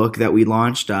Facebook that we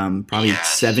launched probably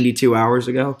 72 hours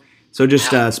ago. So just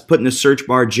put in the search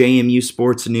bar JMU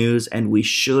Sports News, and we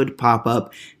should pop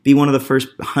up. Be one of the first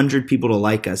 100 people to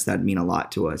like us. That'd mean a lot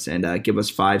to us. And give us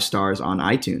 5 stars on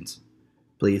iTunes,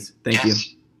 please. Thank you.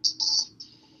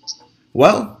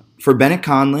 Well, for Bennett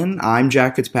Conlin, I'm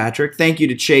Jack Fitzpatrick. Thank you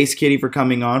to Chase Kitty for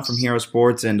coming on from Hero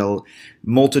Sports and a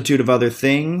multitude of other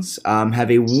things. Have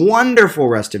a wonderful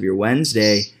rest of your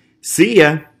Wednesday. See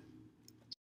ya.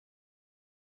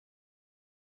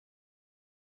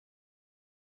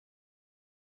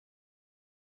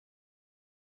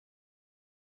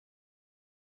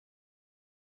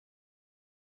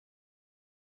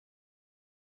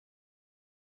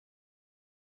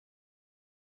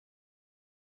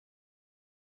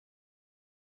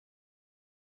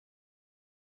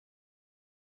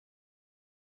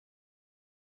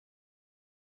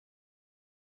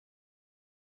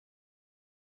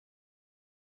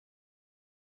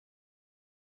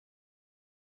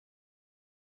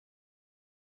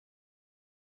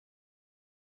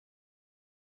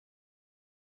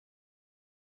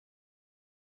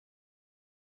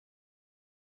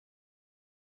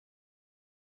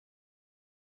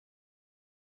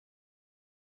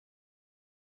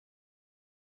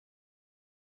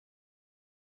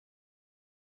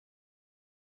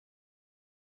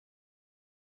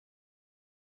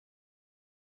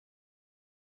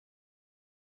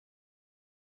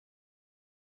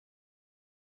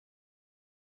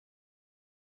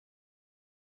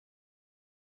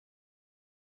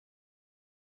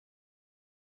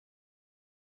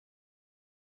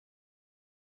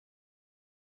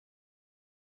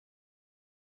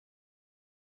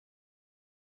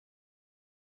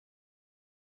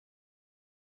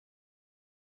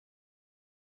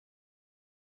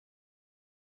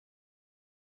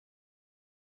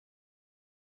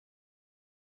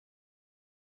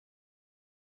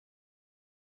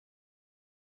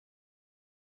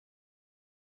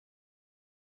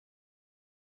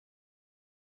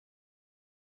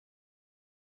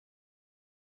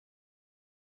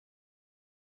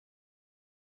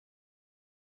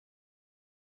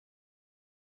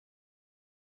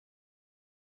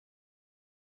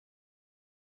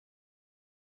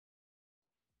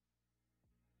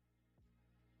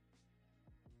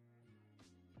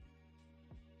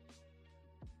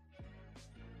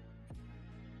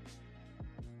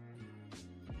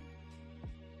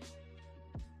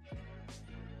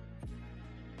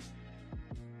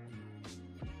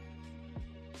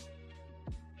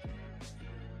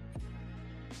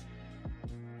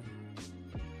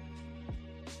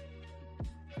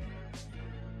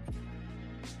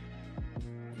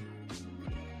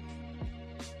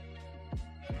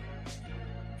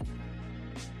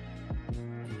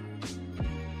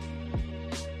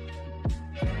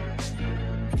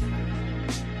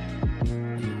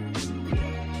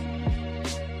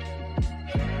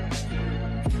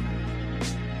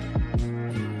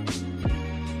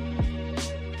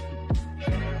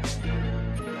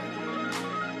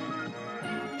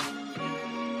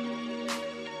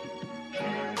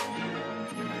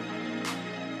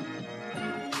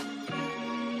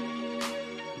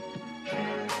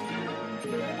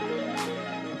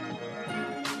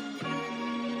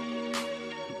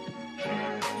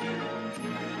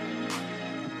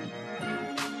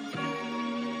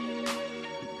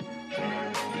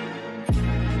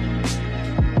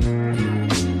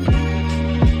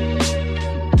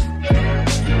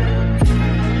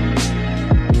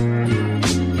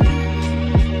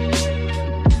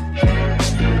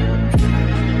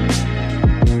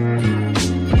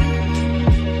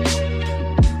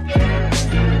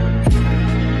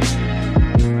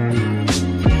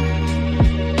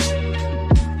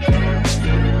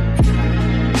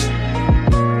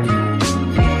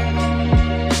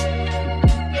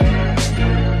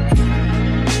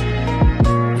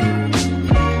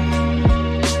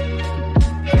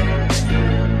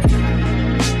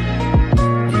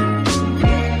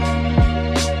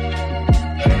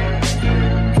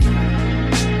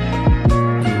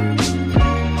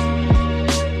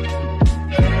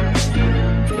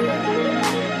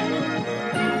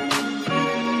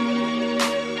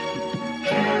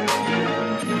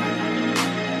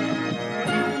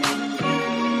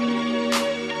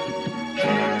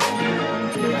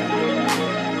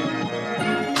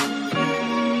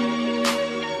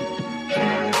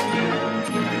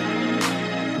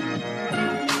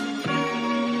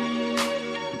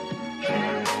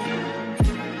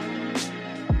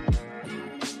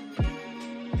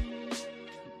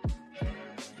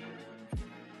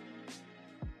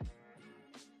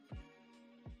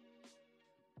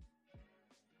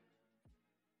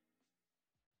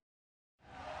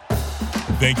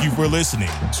 Thank you for listening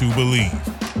to Believe.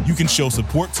 You can show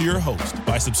support to your host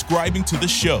by subscribing to the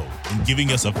show and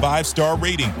giving us a 5-star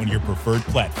rating on your preferred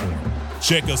platform.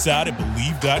 Check us out at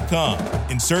Believe.com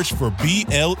and search for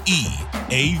BLEAV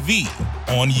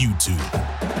on YouTube.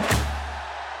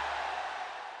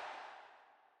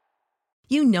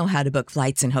 You know how to book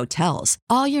flights and hotels.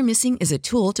 All you're missing is a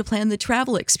tool to plan the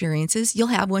travel experiences you'll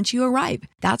have once you arrive.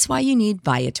 That's why you need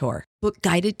Viator. Book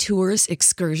guided tours,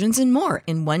 excursions, and more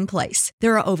in one place.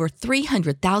 There are over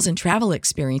 300,000 travel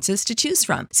experiences to choose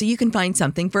from, so you can find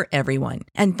something for everyone.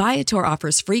 And Viator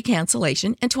offers free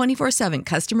cancellation and 24/7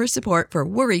 customer support for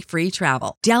worry-free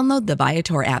travel. Download the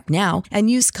Viator app now and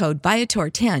use code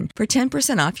Viator10 for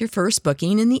 10% off your first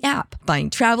booking in the app.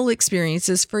 Find travel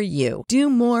experiences for you. Do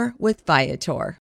more with Viator.